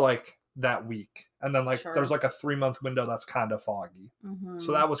much for like that week. And then like there's like a 3-month window that's kind of foggy.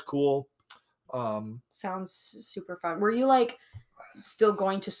 So that was cool. Sounds super fun. Were you like still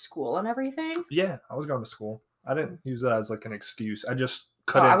going to school and everything? Yeah, I was going to school. I didn't use it as like an excuse. I just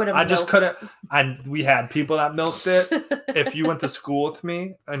couldn't. We had people that milked it. If you went to school with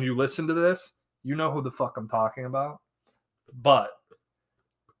me and you listen to this, you know who the fuck I'm talking about. But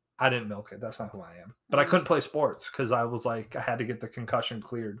I didn't milk it. That's not who I am. But I couldn't play sports because I was like, I had to get the concussion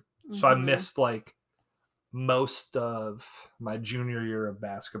cleared. So I missed like most of my junior year of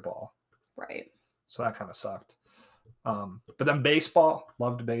basketball. Right. So that kind of sucked. But then baseball,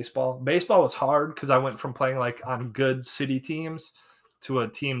 loved baseball. Baseball was hard because I went from playing like on good city teams to a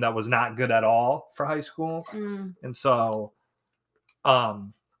team that was not good at all for high school. And so,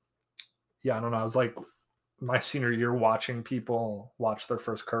 yeah, I don't know. I was like my senior year watching people watch their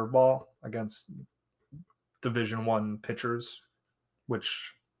first curveball against Division I pitchers,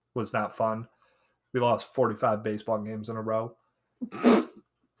 which was not fun. We lost 45 baseball games in a row.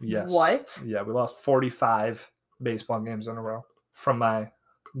 Yes. What? Yeah, we lost 45 baseball games in a row from my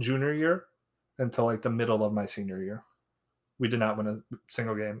junior year until like the middle of my senior year. We did not win a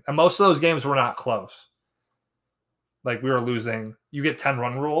single game. And most of those games were not close. Like we were losing. You get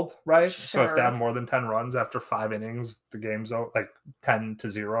 10-run ruled, right? Sure. So if they have more than 10 runs after 5 innings, the game's like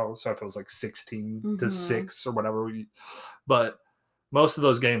 10-0. So if it was like 16-6 or whatever. But most of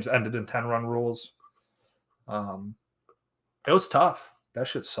those games ended in 10-run rules. It was tough. That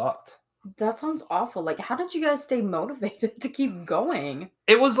shit sucked. That sounds awful. Like, how did you guys stay motivated to keep going?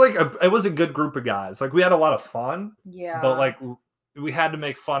 It was like it was a good group of guys. Like we had a lot of fun. Yeah. But like we had to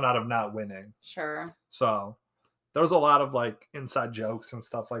make fun out of not winning. Sure. So there was a lot of like inside jokes and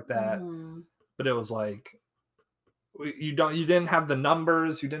stuff like that. But it was like you didn't have the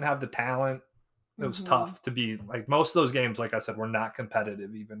numbers, you didn't have the talent. It was tough to be like most of those games, like I said, were not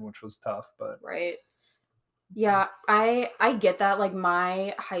competitive even, which was tough. But right. Yeah, I get that. Like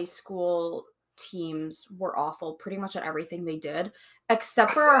my high school teams were awful pretty much at everything they did,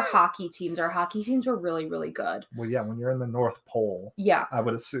 except for our hockey teams. Our hockey teams were really, really good. Well, yeah, when you're in the North Pole, yeah, I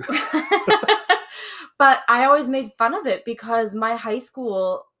would assume. But I always made fun of it because my high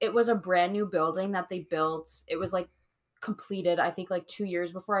school, it was a brand new building that they built. It was like completed, I think like 2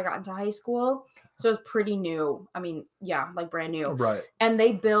 years before I got into high school. So it was pretty new. I mean, yeah, like brand new. Right. And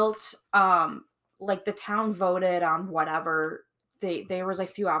they built like the town voted on whatever there was a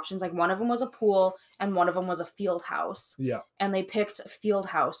few options. Like one of them was a pool and one of them was a field house. Yeah. And they picked a field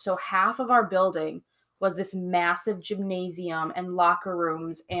house. So half of our building was this massive gymnasium and locker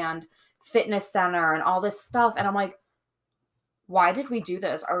rooms and fitness center and all this stuff. And I'm like, why did we do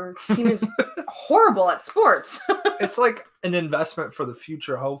this? Our team is horrible at sports. It's like an investment for the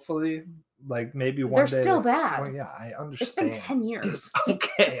future, hopefully. Like maybe one They're day. still bad. Well, yeah, I understand. It's been 10 years.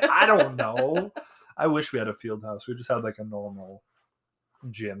 Okay, I don't know. I wish we had a field house. We just had like a normal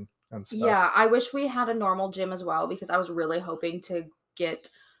gym and stuff. Yeah, I wish we had a normal gym as well because I was really hoping to get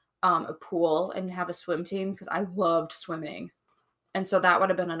a pool and have a swim team because I loved swimming. And so that would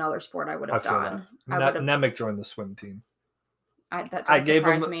have been another sport I would have done. Nemec joined the swim team. I gave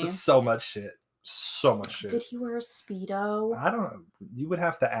him so much shit. So much shit. Did he wear a Speedo? I don't know. You would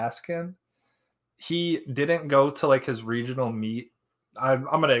have to ask him. He didn't go to like his regional meet. I'm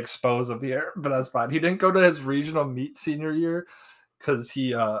going to expose him here, but that's fine. He didn't go to his regional meet senior year because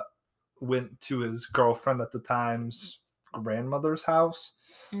he went to his girlfriend at the time's grandmother's house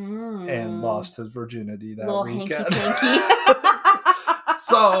and lost his virginity that weekend.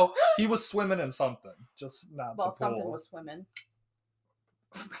 So he was swimming in something, just not the pool. Something was swimming.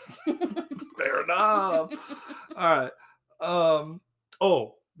 Fair enough. All right.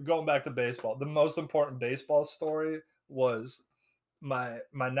 Going back to baseball. The most important baseball story was my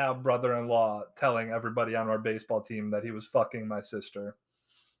now brother-in-law telling everybody on our baseball team that he was fucking my sister.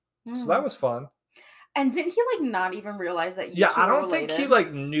 So that was fun. And didn't he like not even realize that you Yeah, two I were don't think he related?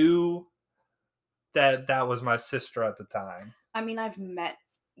 like knew that was my sister at the time. I mean, I've met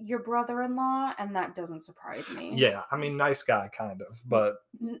your brother-in-law, and that doesn't surprise me. Yeah, I mean, nice guy, kind of, but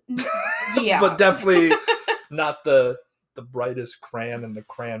Yeah. but definitely not the brightest crayon in the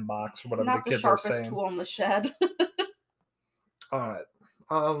crayon box or whatever the Not the kids are sharpest saying. tool in the shed. All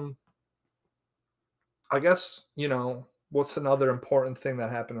right, I guess what's another important thing that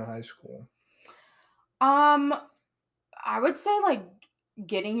happened in high school? Um, I would say like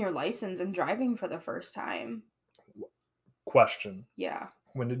getting your license and driving for the first time. Question: Yeah.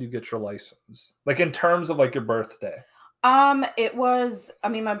 When did you get your license? Like in terms of like your birthday? It was, I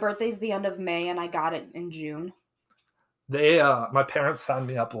mean, my birthday's the end of May and I got it in June. My parents signed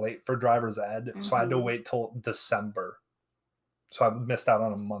me up late for driver's ed, so I had to Mhm. wait till December. So I missed out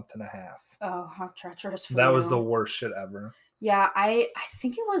on a month and a half. Oh, how treacherous for That was the you. worst shit ever. Yeah, I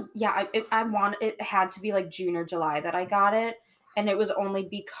think it was, yeah, it had to be like June or July that I got it, and it was only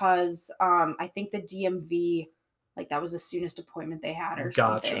because I think the DMV, like that was the soonest appointment they had or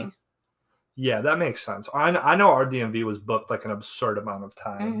Gotcha. something. Yeah, that makes sense. I know our DMV was booked like an absurd amount of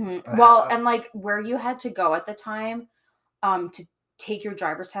time. Well, and like where you had to go at the time, to take your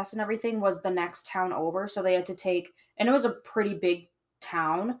driver's test and everything was the next town over. So they had to take, and it was a pretty big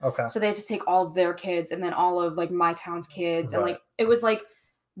town. Okay. So they had to take all of their kids and then all of like my town's kids. And Right. like, it was like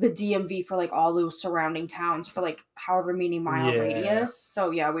the DMV for like all those surrounding towns for like however many mile Yeah. radius.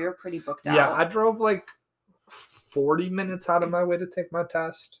 So yeah, we were pretty booked Yeah, out. I drove like 40 minutes out of my way to take my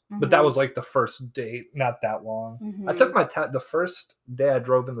test. But that was like the first day, not that long. I took my test. The first day I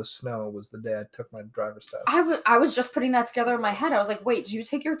drove in the snow was the day I took my driver's test. I was just putting that together in my head. I was like, wait, did you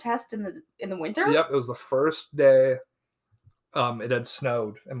take your test in the winter? Yep, it was the first day. It had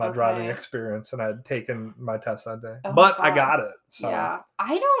snowed in my driving experience, and I had taken my test that day. Oh, but God. I got it. So yeah,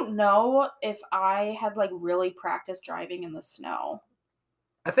 I don't know if I had like really practiced driving in the snow.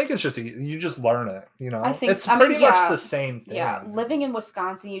 I think it's just you just learn it. I think it's pretty much yeah, the same thing. Yeah, living in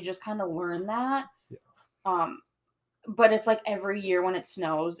Wisconsin, you just kind of learn that. Yeah. But it's like every year when it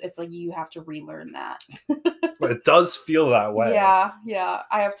snows, it's like you have to relearn that. But it does feel that way. Yeah,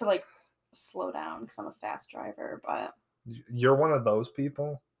 I have to like slow down because I'm a fast driver, but you're one of those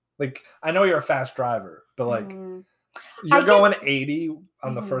people. Like I know you're a fast driver, but like I you're going 80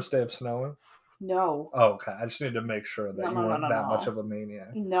 on the first day of snowing. No. Oh, okay. I just need to make sure that you weren't that much of a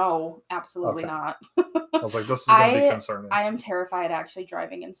maniac. No, absolutely not. I was like, this is going to be concerning. I am terrified actually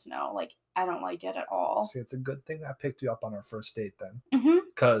driving in snow. Like, I don't like it at all. See, it's a good thing I picked you up on our first date then.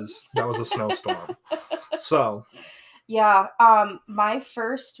 Because that was a snowstorm. So. Yeah. My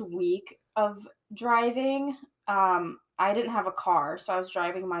first week of driving, I didn't have a car. So I was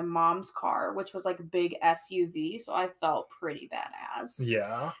driving my mom's car, which was like a big SUV. So I felt pretty badass.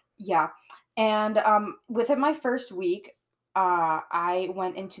 Yeah. Yeah. And within my first week, I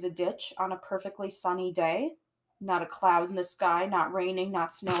went into the ditch on a perfectly sunny day. Not a cloud in the sky, not raining,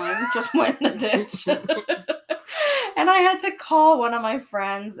 not snowing, just went in the ditch. And I had to call one of my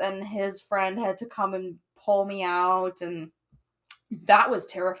friends, and his friend had to come and pull me out. And that was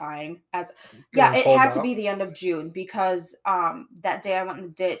terrifying. It had to be the end of June because that day I went in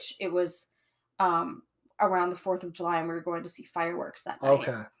the ditch, it was around the 4th of July, and we were going to see fireworks that night.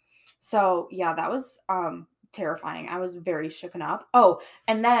 Okay. So yeah, that was terrifying. I was very shooken up. Oh,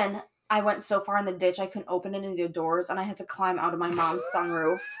 and then I went so far in the ditch I couldn't open any of the doors, and I had to climb out of my mom's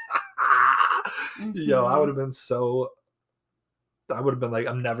sunroof. Yo, I would have been like,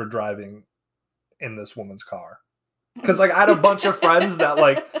 I'm never driving in this woman's car. Because like I had a bunch of friends that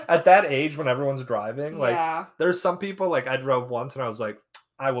like at that age when everyone's driving, like there's some people like I drove once and I was like,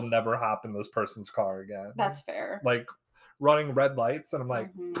 I will never hop in this person's car again. That's fair. Like running red lights, and I'm like,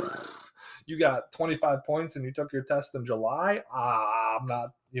 you got 25 points and you took your test in July. I'm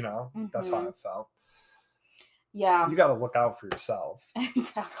not, that's how I felt. Yeah. You got to look out for yourself.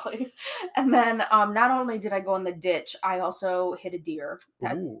 Exactly. And then not only did I go in the ditch, I also hit a deer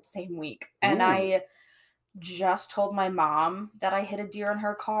that same week. And I just told my mom that I hit a deer in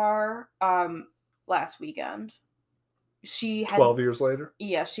her car last weekend. She had 12 years later?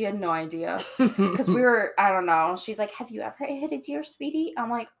 Yeah, she had no idea. Because we were, I don't know. She's like, have you ever hit a deer, sweetie? I'm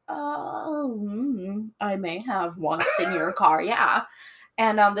like, I may have once in your car, yeah.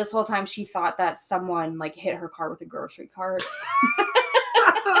 And this whole time she thought that someone like hit her car with a grocery cart.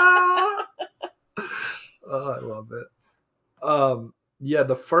 Oh, I love it. Yeah,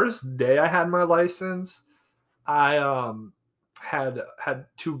 the first day I had my license, I had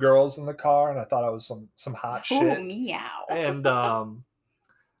 2 girls in the car, and I thought I was some hot shit. Meow. And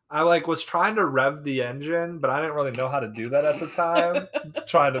I like was trying to rev the engine, but I didn't really know how to do that at the time.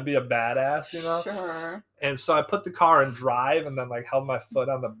 Trying to be a badass, you know? Sure. And so I put the car in drive and then like held my foot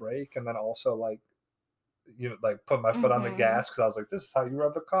on the brake and then also like, like put my foot on the gas because I was like, this is how you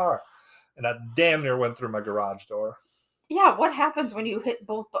rev a car. And I damn near went through my garage door. Yeah, what happens when you hit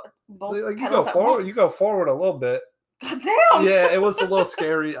both Like you pedals go at forward, once? you go forward a little bit. God damn. Yeah, it was a little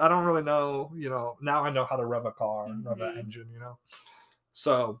scary. I don't really know, now I know how to rev a car, rev an Mhm. engine,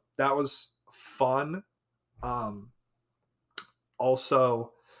 So that was fun.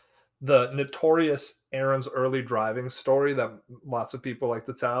 Also, the notorious Aaron's early driving story that lots of people like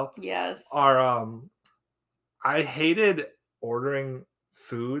to tell Yes. are I hated ordering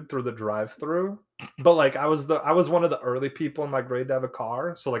food through the drive-through, but like I was one of the early people in my grade to have a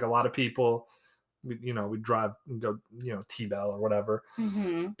car, so like a lot of people we drive and go, T-Bell or whatever.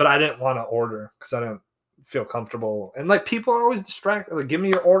 Mhm. But I didn't want to order because I didn't feel comfortable. And like people are always distracted. Like, give me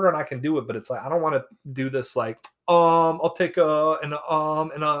your order and I can do it. But it's like I don't want to do this. Like, I'll take a and a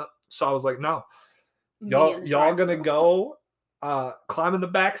and a. So I was like, no, y'all gonna go climb in the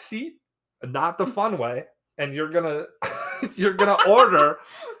back seat, not the fun way, and you're gonna order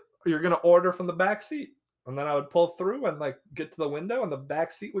from the back seat. And then I would pull through and like get to the window and the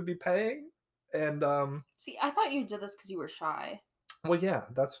back seat would be paying. And See, I thought you did this because you were shy. well, yeah,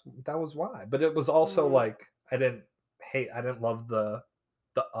 that was why. But it was also like I didn't love the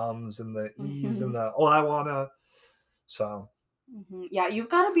ums and the e's and the I wanna. So yeah, you've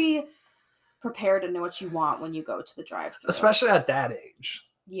got to be prepared to know what you want when you go to the drive-thru, especially at that age.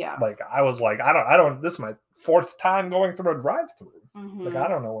 Yeah, like I was like I don't. This is my 4th time going through a drive-thru. Like I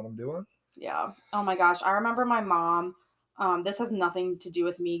don't know what I'm doing. Yeah. Oh my gosh, I remember my mom. This has nothing to do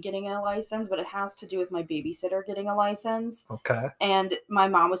with me getting a license, but it has to do with my babysitter getting a license. Okay. And my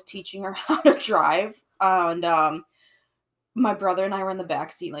mom was teaching her how to drive, and my brother and I were in the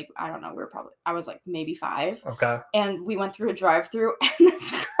back seat. Like, I don't know, I was like maybe 5. Okay. And we went through a drive-thru, and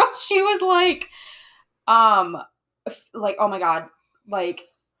this girl, she was like, like, oh my God, like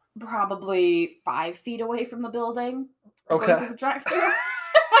probably 5 feet away from the building. Okay. Going through the drive-thru.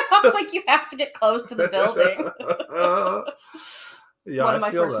 I was like, you have to get close to the building. Yeah, One of my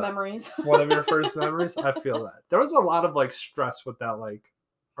first memories. One of your first memories? I feel that. There was a lot of like stress with that like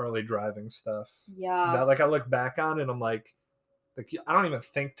early driving stuff. Yeah. That like I look back on and I'm like I don't even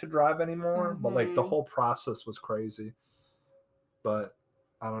think to drive anymore, but like the whole process was crazy. But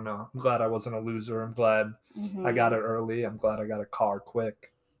I don't know. I'm glad I wasn't a loser. I'm glad I got it early. I'm glad I got a car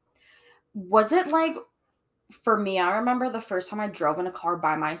quick. Was it like, for me, I remember the first time I drove in a car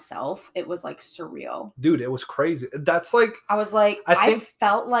by myself, it was like surreal. Dude, it was crazy. That's like, I was like, I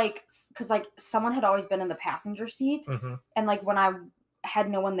felt like, because like someone had always been in the passenger seat. And like when I had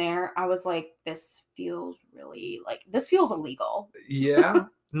no one there, I was like, this feels illegal. Yeah.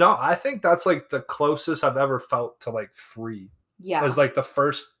 No, I think that's like the closest I've ever felt to like free. Yeah. It's like the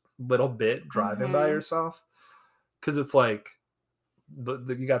first little bit driving by yourself. Because it's like,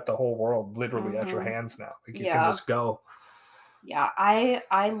 you got the whole world literally at your hands now. Like you can just go. Yeah,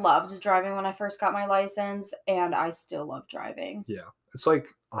 I loved driving when I first got my license, and I still love driving. Yeah, it's like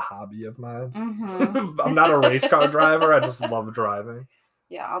a hobby of mine. I'm not a race car driver. I just love driving.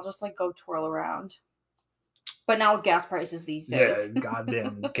 Yeah, I'll just like go twirl around. But now with gas prices these days. Yeah,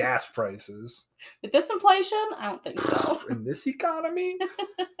 goddamn gas prices. With this inflation, I don't think so. In this economy?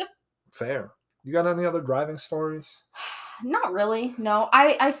 Fair. You got any other driving stories? Not really. No.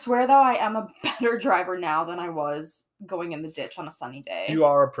 I swear though, I am a better driver now than I was going in the ditch on a sunny day. You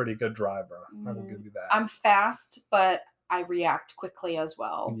are a pretty good driver. I will give you that. I'm fast, but I react quickly as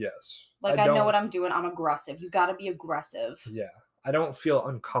well. Yes. Like I know what I'm doing. I'm aggressive. You got to be aggressive. Yeah. I don't feel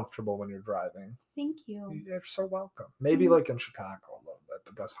uncomfortable when you're driving. Thank you. You're so welcome. Maybe like in Chicago a little bit,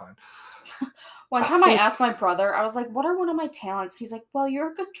 but that's fine. One time I asked my brother, I was like, what are one of my talents? He's like, well,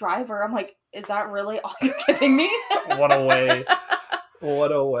 you're a good driver. I'm like, is that really all you're giving me? What a way.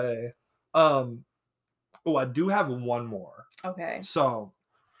 What a way. Oh, I do have one more. Okay. So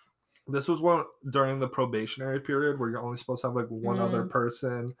this was one during the probationary period where you're only supposed to have like one other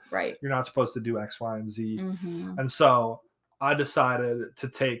person. Right. You're not supposed to do X, Y, and Z. And so I decided to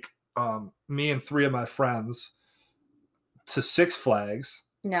take me and 3 of my friends to Six Flags.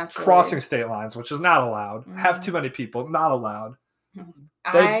 Naturally. Crossing state lines, which is not allowed. Have too many people, not allowed.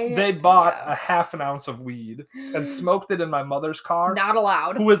 They bought a half an ounce of weed and smoked it in my mother's car. Not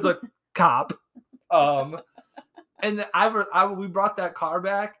allowed. Who is a cop. And then we brought that car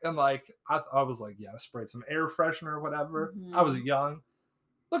back and like I was like, yeah, I sprayed some air freshener or whatever. I was young.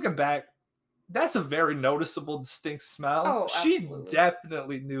 Looking back, that's a very noticeable, distinct smell. Oh, she absolutely.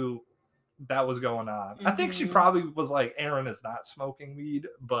 definitely knew that was going on. I think she probably was like, Aaron is not smoking weed,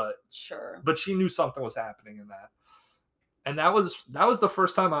 but she knew something was happening in that. And that was the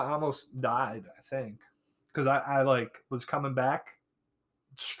first time I almost died, I think, because I like was coming back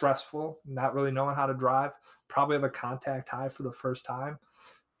stressful, not really knowing how to drive, probably have a contact high for the first time.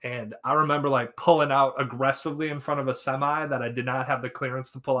 And I remember like pulling out aggressively in front of a semi that I did not have the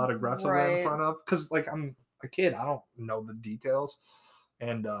clearance to pull out aggressively in front of, because like I'm a kid, I don't know the details.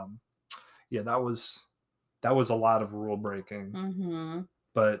 And yeah, that was a lot of rule breaking,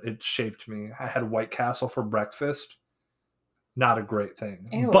 but it shaped me. I had White Castle for breakfast. Not a great thing.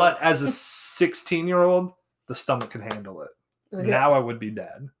 Ew. But as a 16-year-old, the stomach could handle it. Yeah. Now I would be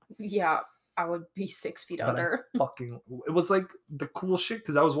dead. Yeah, I would be 6 feet under. It was like the cool shit,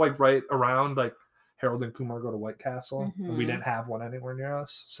 because I was like right around like Harold and Kumar go to White Castle, and we didn't have one anywhere near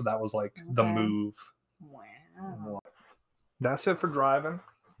us, so that was like the move. Wow. That's it for driving.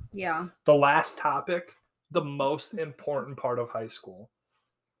 Yeah. The last topic, the most important part of high school,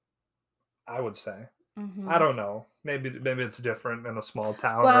 I would say. I don't know. Maybe it's different in a small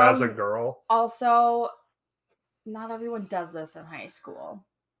town or as a girl. Also, not everyone does this in high school.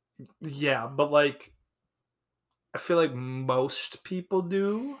 Yeah, but like, I feel like most people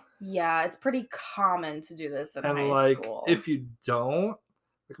do. Yeah, it's pretty common to do this in high school. And like, if you don't,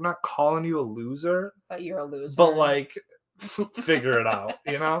 like, I'm not calling you a loser. But you're a loser. But like, figure it out,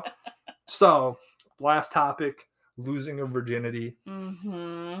 you know? So, last topic, losing a virginity.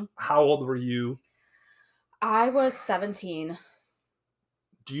 How old were you? I was 17.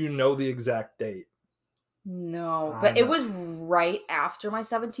 Do you know the exact date? No, but it was right after my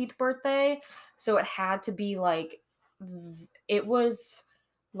 17th birthday, so it had to be like, it was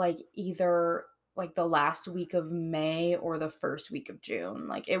like either like the last week of May or the first week of June.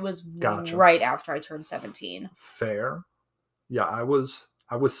 Like it was right after I turned 17. Fair. Yeah, I was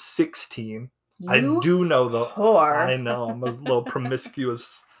 16. I do know the whore. I know, I'm a little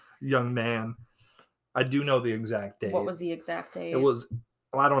promiscuous young man. I do know the exact date. What was the exact date? It was,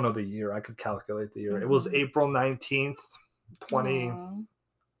 well, I don't know the year. I could calculate the year. It was April 19th,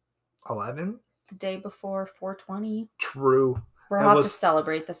 2011. The day before 420. True. We'll have to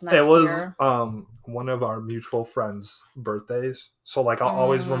celebrate this next year. It was one of our mutual friends' birthdays. So like I'll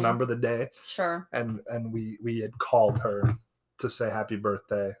always remember the day. Sure. And we had called her to say happy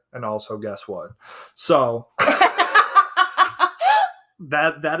birthday. And also guess what? So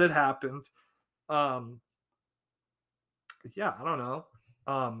that had happened. Yeah, I don't know.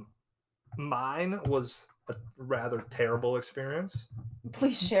 Mine was a rather terrible experience.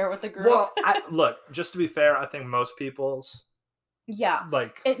 Please share with the group. Well, look, just to be fair, I think most people's. Yeah.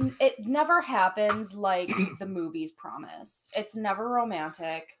 Like it never happens like the movies promise. It's never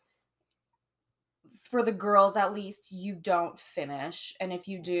romantic. For the girls, at least, you don't finish, and if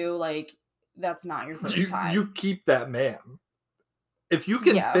you do, like, that's not your first time. You keep that man. If you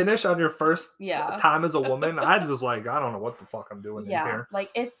can finish on your first time as a woman, I was like, I don't know what the fuck I'm doing in here. Like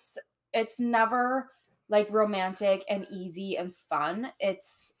it's never like romantic and easy and fun.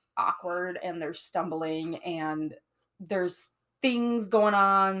 It's awkward and there's stumbling and there's things going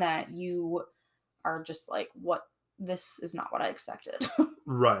on that you are just like, what? This is not what I expected.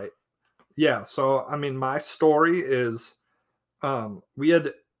 Right. Yeah. So, I mean, my story is, we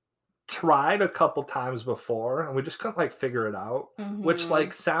had tried a couple times before and we just couldn't like figure it out, which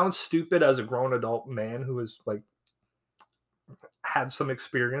like sounds stupid as a grown adult man who has like had some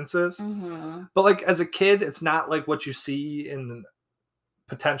experiences, but like as a kid, it's not like what you see in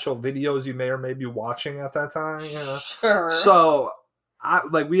potential videos you may or may be watching at that time, you know? Sure. So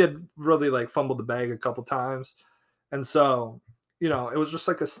we had really like fumbled the bag a couple times, and so, you know, it was just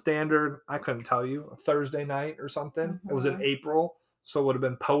like a standard, I couldn't tell you, a Thursday night or something. It was in April, so it would have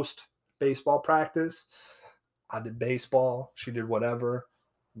been post baseball practice. I did baseball, she did whatever.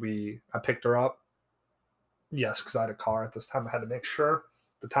 I picked her up. Yes, because I had a car at this time. I had to make sure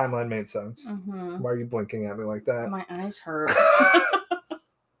the timeline made sense. Why are you blinking at me like that? My eyes hurt.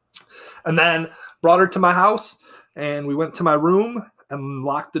 And then brought her to my house, and we went to my room and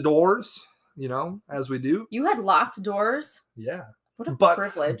locked the doors, you know, as we do. You had locked doors? Yeah. What a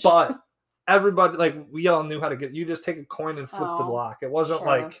privilege. But everybody, like, we all knew how to you just take a coin and flip the lock. It wasn't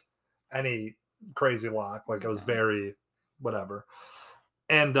like any crazy lock. Like, it was very whatever.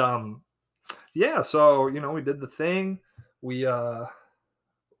 And yeah, so, you know, we did the thing. We you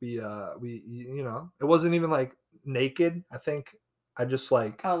know, it wasn't even like naked. I think I just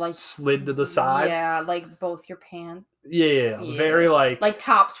like slid to the side. Yeah, like both your pants. Yeah. Very like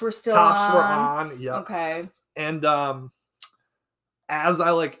tops were still on. Tops were on. Yeah. Okay. And as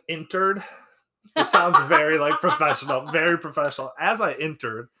I like entered, it sounds very like professional, very professional. As I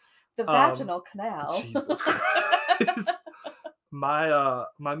entered, The vaginal canal. Jesus Christ. My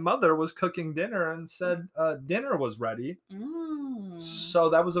mother was cooking dinner and said dinner was ready. So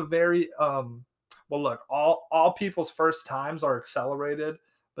that was a very well, look, all people's first times are accelerated,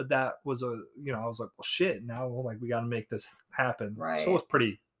 but that was I was like, well, shit, now like we got to make this happen. Right. So it was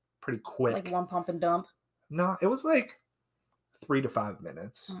pretty quick. Like one pump and dump. No, it was like 3 to 5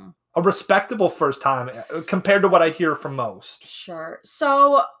 minutes. A respectable first time compared to what I hear from most. Sure.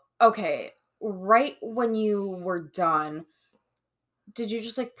 So, okay, right when you were done, did you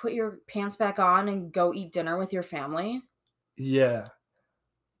just like put your pants back on and go eat dinner with your family? Yeah.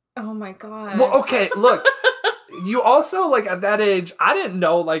 Oh my God. Well, okay, look, you also like at that age, I didn't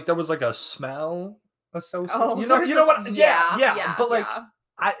know like there was like a smell associated. Oh, you know what? Yeah. But like, yeah.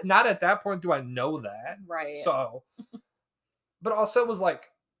 I not at that point do I know that. Right. So, but also it was like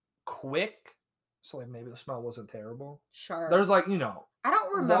quick, so like maybe the smell wasn't terrible. Sure. There's like I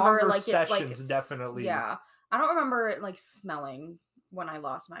don't remember like sessions it like definitely. Yeah, I don't remember it like smelling when I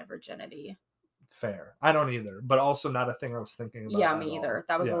lost my virginity. Fair. I don't either, but also not a thing I was thinking about. Yeah, me either.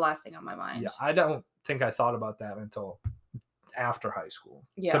 That was the last thing on my mind. Yeah, I don't think I thought about that until after high school.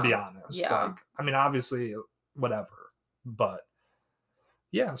 Yeah. To be honest. Yeah. Like, I mean, obviously, whatever, but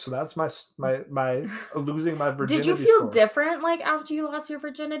yeah. So that's my losing my virginity. Did you feel different like after you lost your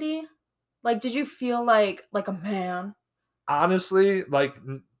virginity? Like, did you feel like a man? Honestly, like,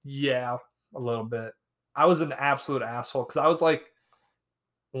 yeah, a little bit. I was an absolute asshole because I was like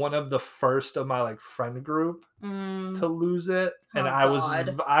one of the first of my like friend group to lose it, and I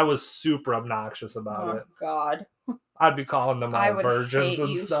was super obnoxious about it. God, I'd be calling them all virgins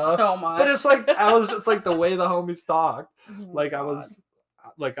and stuff. So much. But it's like I was just like the way the homies talked. Like I was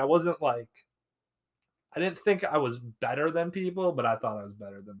like I wasn't like I didn't think I was better than people, but I thought I was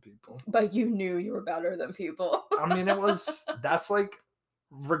better than people. But you knew you were better than people. I mean, that's like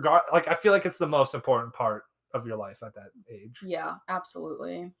like I feel like it's the most important part of your life at that age. Yeah,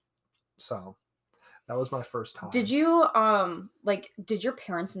 absolutely. So that was my first time. Did you did your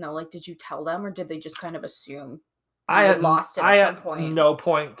parents know? Like, did you tell them, or did they just kind of assume I had lost it at some point? At no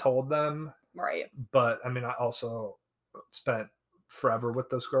point told them. Right. But I mean, I also spent forever with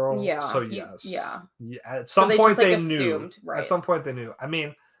this girl. Yeah. So yes. Yeah. At some point they assumed, knew. Right. At some point they knew. I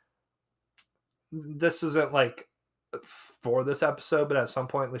mean, this isn't like for this episode, but at some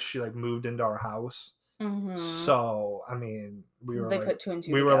point she like moved into our house. Mm-hmm. So I mean, they put two and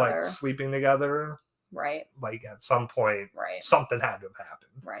two together. Were like sleeping together. Right. Like at some point, right, something had to have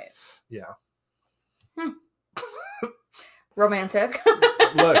happened. Right. Yeah. Romantic.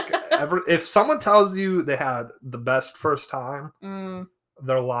 Look, if someone tells you they had the best first time,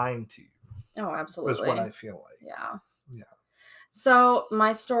 they're lying to you. Oh, absolutely. Is what I feel like. Yeah. Yeah. So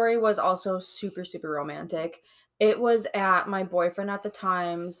my story was also super, super romantic. It was at my boyfriend at the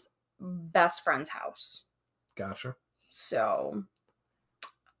time's best friend's house. Gotcha. So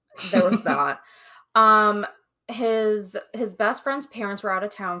there was that. His best friend's parents were out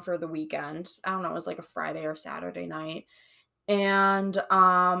of town for the weekend. I don't know, it was like a Friday or Saturday night. And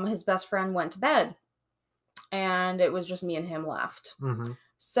his best friend went to bed. And it was just me and him left. Mm-hmm.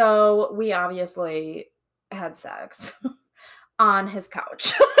 So we obviously had sex on his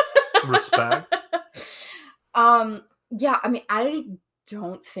couch. Respect. Yeah, I mean, I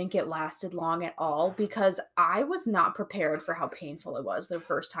don't think it lasted long at all because I was not prepared for how painful it was the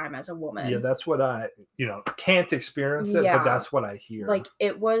first time as a woman. Yeah, that's what I, can't experience it, but that's what I hear. Like,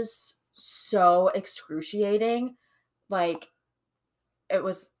 it was so excruciating. Like, it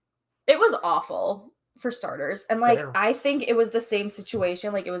was awful for starters. And like, fair. I think it was the same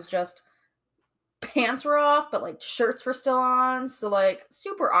situation. Like, it was just pants were off, but like shirts were still on. So like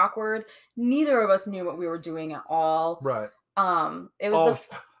super awkward. Neither of us knew what we were doing at all. Right. It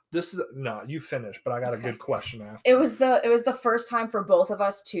was no, you finish, but I got a good question after. It was the first time for both of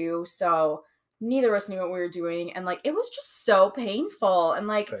us too. So neither of us knew what we were doing. And like, it was just so painful. And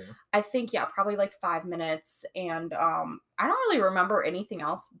like, fair. I think, probably like 5 minutes. And, I don't really remember anything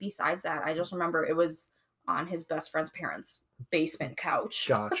else besides that. I just remember it was on his best friend's parents' basement couch.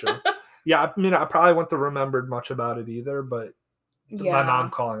 Gotcha. Yeah, I mean, I probably wouldn't have remembered much about it either, but my mom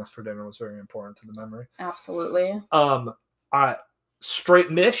calling us for dinner was very important to the memory. Absolutely. All right,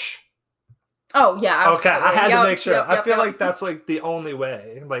 straight mish. Oh yeah. Absolutely. Okay, I had to make sure. I feel like that's like the only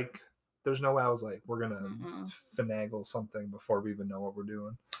way. Like, there's no way I was like, we're gonna finagle something before we even know what we're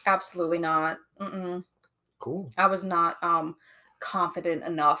doing. Absolutely not. Cool. I was not confident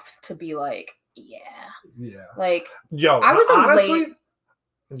enough to be like, yeah. Like, I was honestly.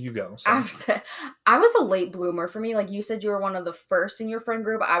 You go. I was a late bloomer for me. Like you said, you were one of the first in your friend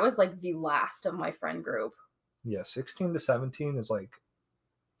group. I was like the last of my friend group. Yeah, 16 to 17 is like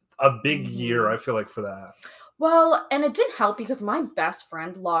a big year, I feel like, for that. Well, and it didn't help because my best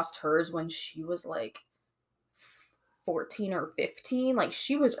friend lost hers when she was like 14 or 15. Like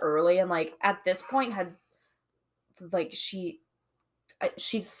she was early, and like at this point had like she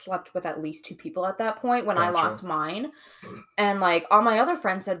slept with at least 2 people at that point when I lost mine. And like all my other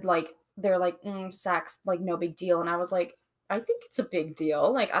friends said like they're like sex like no big deal, and I was like I think it's a big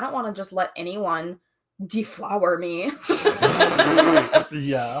deal. Like I don't want to just let anyone deflower me.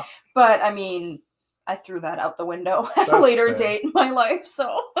 Yeah. But I mean, I threw that out the window at a later date in my life,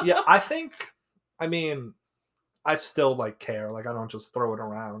 so. Yeah, I mean, I still like care. Like I don't just throw it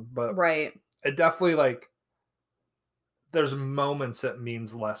around, but right. It definitely like there's moments that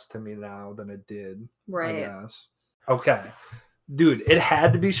means less to me now than it did. Right. I guess. Okay. Dude, it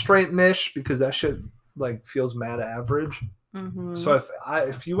had to be straight mish because that shit like feels mad average. Mm-hmm. So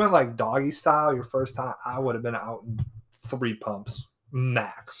if you went like doggy style your first time, I would have been out in 3 pumps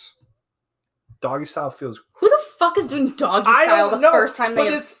max. Doggy style feels. Who the fuck is doing doggy style the first time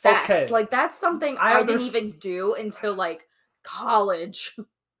they have sex? Okay. Like that's something I didn't even do until like college.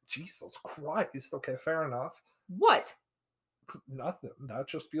 Jesus Christ. Okay, fair enough. What? Nothing. That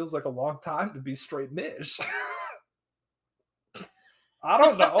just feels like a long time to be straight mish. I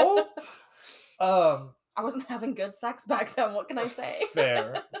don't know. I wasn't having good sex back then. What can I say?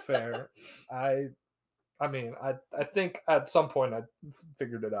 Fair. I mean, I think at some point I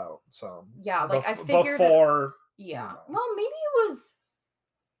figured it out. So yeah, like I figured before. Yeah. You know. Well, maybe it was.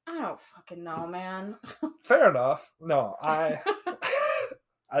 I don't fucking know, man. Fair enough. No, I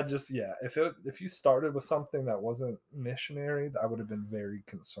just if you started with something that wasn't missionary, I would have been very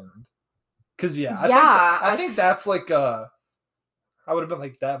concerned. Because I think that's like I would have been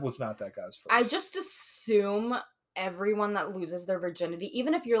like that was not that guy's first. I just assume everyone that loses their virginity,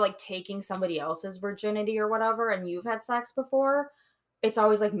 even if you're like taking somebody else's virginity or whatever, and you've had sex before, it's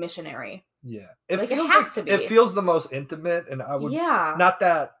always like missionary. Yeah, it has to be. It feels the most intimate, and I would not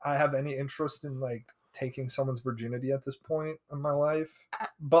that I have any interest in like taking someone's virginity at this point in my life,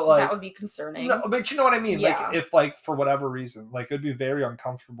 but like that would be concerning. No, but you know what I mean. Yeah. Like if like for whatever reason, like it'd be very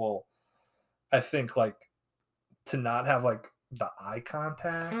uncomfortable. I think like to not have like the eye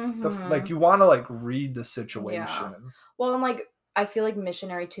contact, like you want to like read the situation. Yeah. Well, and like I feel like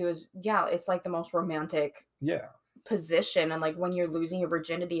missionary too is it's like the most romantic. Yeah. Position, and like when you're losing your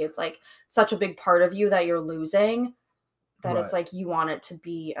virginity, it's like such a big part of you that you're losing that it's like you want it to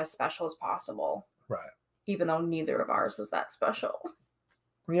be as special as possible, right? Even though neither of ours was that special.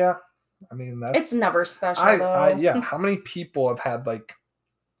 Yeah, I mean it's never special. Though. How many people have had like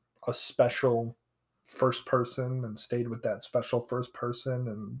a special first person and stayed with that special first person?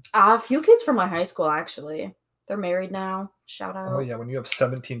 And a few kids from my high school actually. They're married now. Shout out. Oh yeah, when you have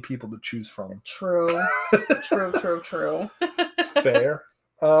 17 people to choose from. True. True. Fair.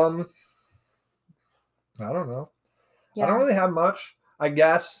 I don't know. Yeah. I don't really have much. I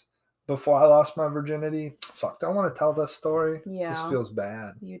guess before I lost my virginity, fuck, do I want to tell this story? Yeah. This feels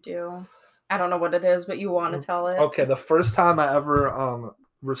bad. You do. I don't know what it is, but you want to tell it. Okay, the first time I ever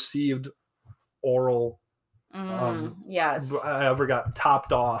received oral yes. I ever got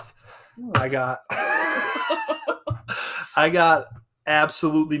topped off. Ooh. I got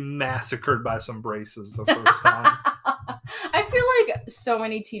absolutely massacred by some braces the first time. I feel like so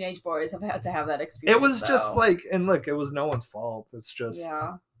many teenage boys have had to have that experience. It was just like, and look, it was no one's fault. It's just,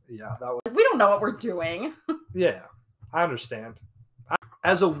 that was. We don't know what we're doing. Yeah, I understand.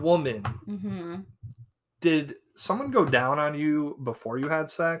 As a woman, did someone go down on you before you had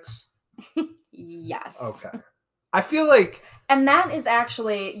sex? Yes. Okay. I feel like, and that is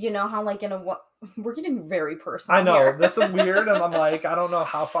actually, you know how like we're getting very personal. I know here. This is weird, and I'm like, I don't know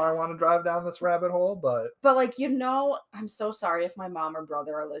how far I want to drive down this rabbit hole, but like I'm so sorry if my mom or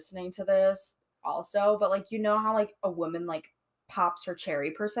brother are listening to this also, but like how like a woman like pops her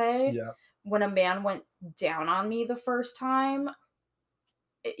cherry per se. Yeah. When a man went down on me the first time,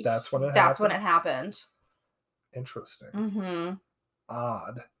 that's when it happened. Interesting.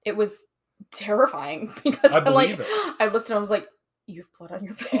 Odd. It was terrifying because I looked at him, I was like, you have blood on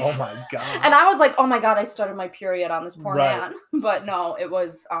your face. Oh my god. And I was like, oh my god, I started my period on this poor man. But no, it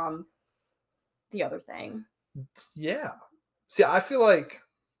was the other thing. Yeah. See, I feel like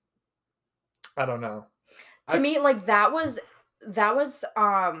I don't know. To me, like that was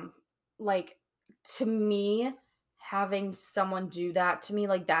like to me having someone do that to me,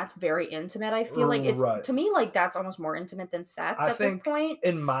 like that's very intimate. I feel like it's to me like that's almost more intimate than sex at this point.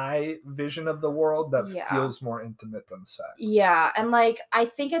 In my vision of the world, that feels more intimate than sex. Yeah, and like I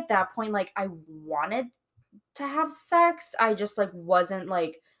think at that point, like I wanted to have sex, I just like wasn't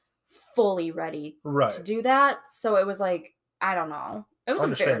like fully ready to do that. So it was like I don't know. It was a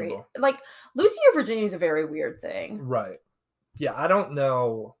very, Understandable. like, losing your virginity is a very weird thing. Right. Yeah, I don't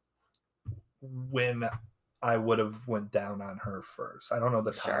know when I would have went down on her first. I don't know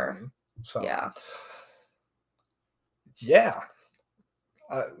the Sure. timing. So Yeah. yeah,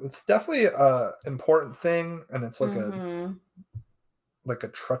 it's definitely a important thing, and it's Mm-hmm. like a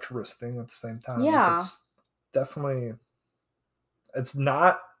treacherous thing at the same time. Like Yeah. it's definitely it's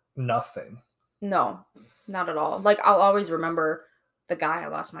not nothing. No, not at all. Like, I'll always remember the guy I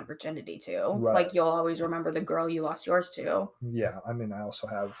lost my virginity to. Right. Like, you'll always remember the girl you lost yours to. Yeah, I mean, I also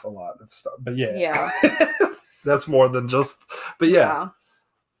have a lot of stuff, but yeah, Yeah. that's more than just. But Yeah.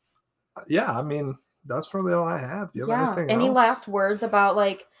 yeah. I mean, that's really all I have. Do you have Yeah. anything Any else? last words about,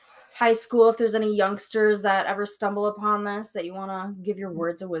 like, high school? If there's any youngsters that ever stumble upon this that you want to give your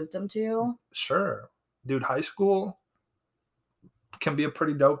words of wisdom to? Sure, dude. High school can be a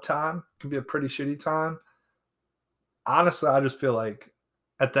pretty dope time. Can be a pretty shitty time. Honestly, I just feel like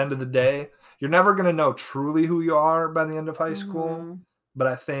at the end of the day, you're never gonna know truly who you are by the end of high school. Mm-hmm. But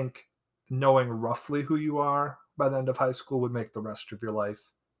I think knowing roughly who you are by the end of high school would make the rest of your life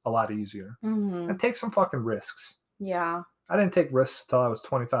a lot easier. Mm-hmm. And take some fucking risks. Yeah. I didn't take risks till I was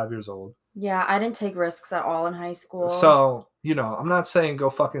 25 years old. Yeah, I didn't take risks at all in high school. So, I'm not saying go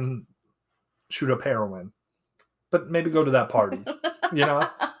fucking shoot up heroin, but maybe go to that party, you know?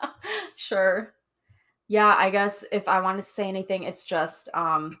 Sure. Yeah, I guess if I wanted to say anything, it's just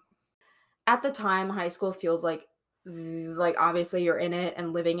at the time high school feels like obviously you're in it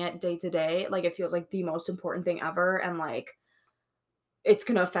and living it day to day. Like it feels like the most important thing ever, and like it's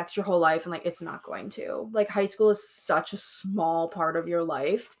going to affect your whole life, and like it's not going to. Like high school is such a small part of your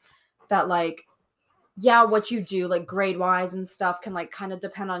life that like yeah, what you do like grade wise and stuff can like kind of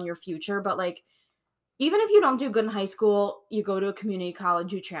depend on your future, but like even if you don't do good in high school, you go to a community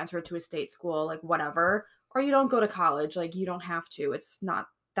college, you transfer to a state school, like whatever, or you don't go to college, like you don't have to.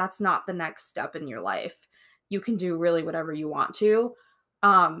 That's not the next step in your life. You can do really whatever you want to.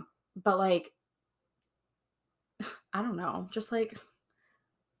 But like I don't know, just like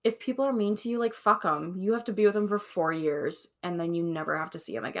if people are mean to you, like fuck them. You have to be with them for 4 years and then you never have to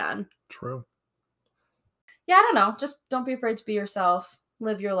see them again. True. Yeah, I don't know. Just don't be afraid to be yourself.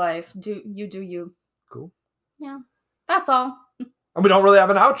 Live your life. Do you. Cool. Yeah. That's all. And we don't really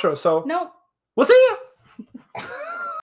have an outro, so Nope. we'll see you.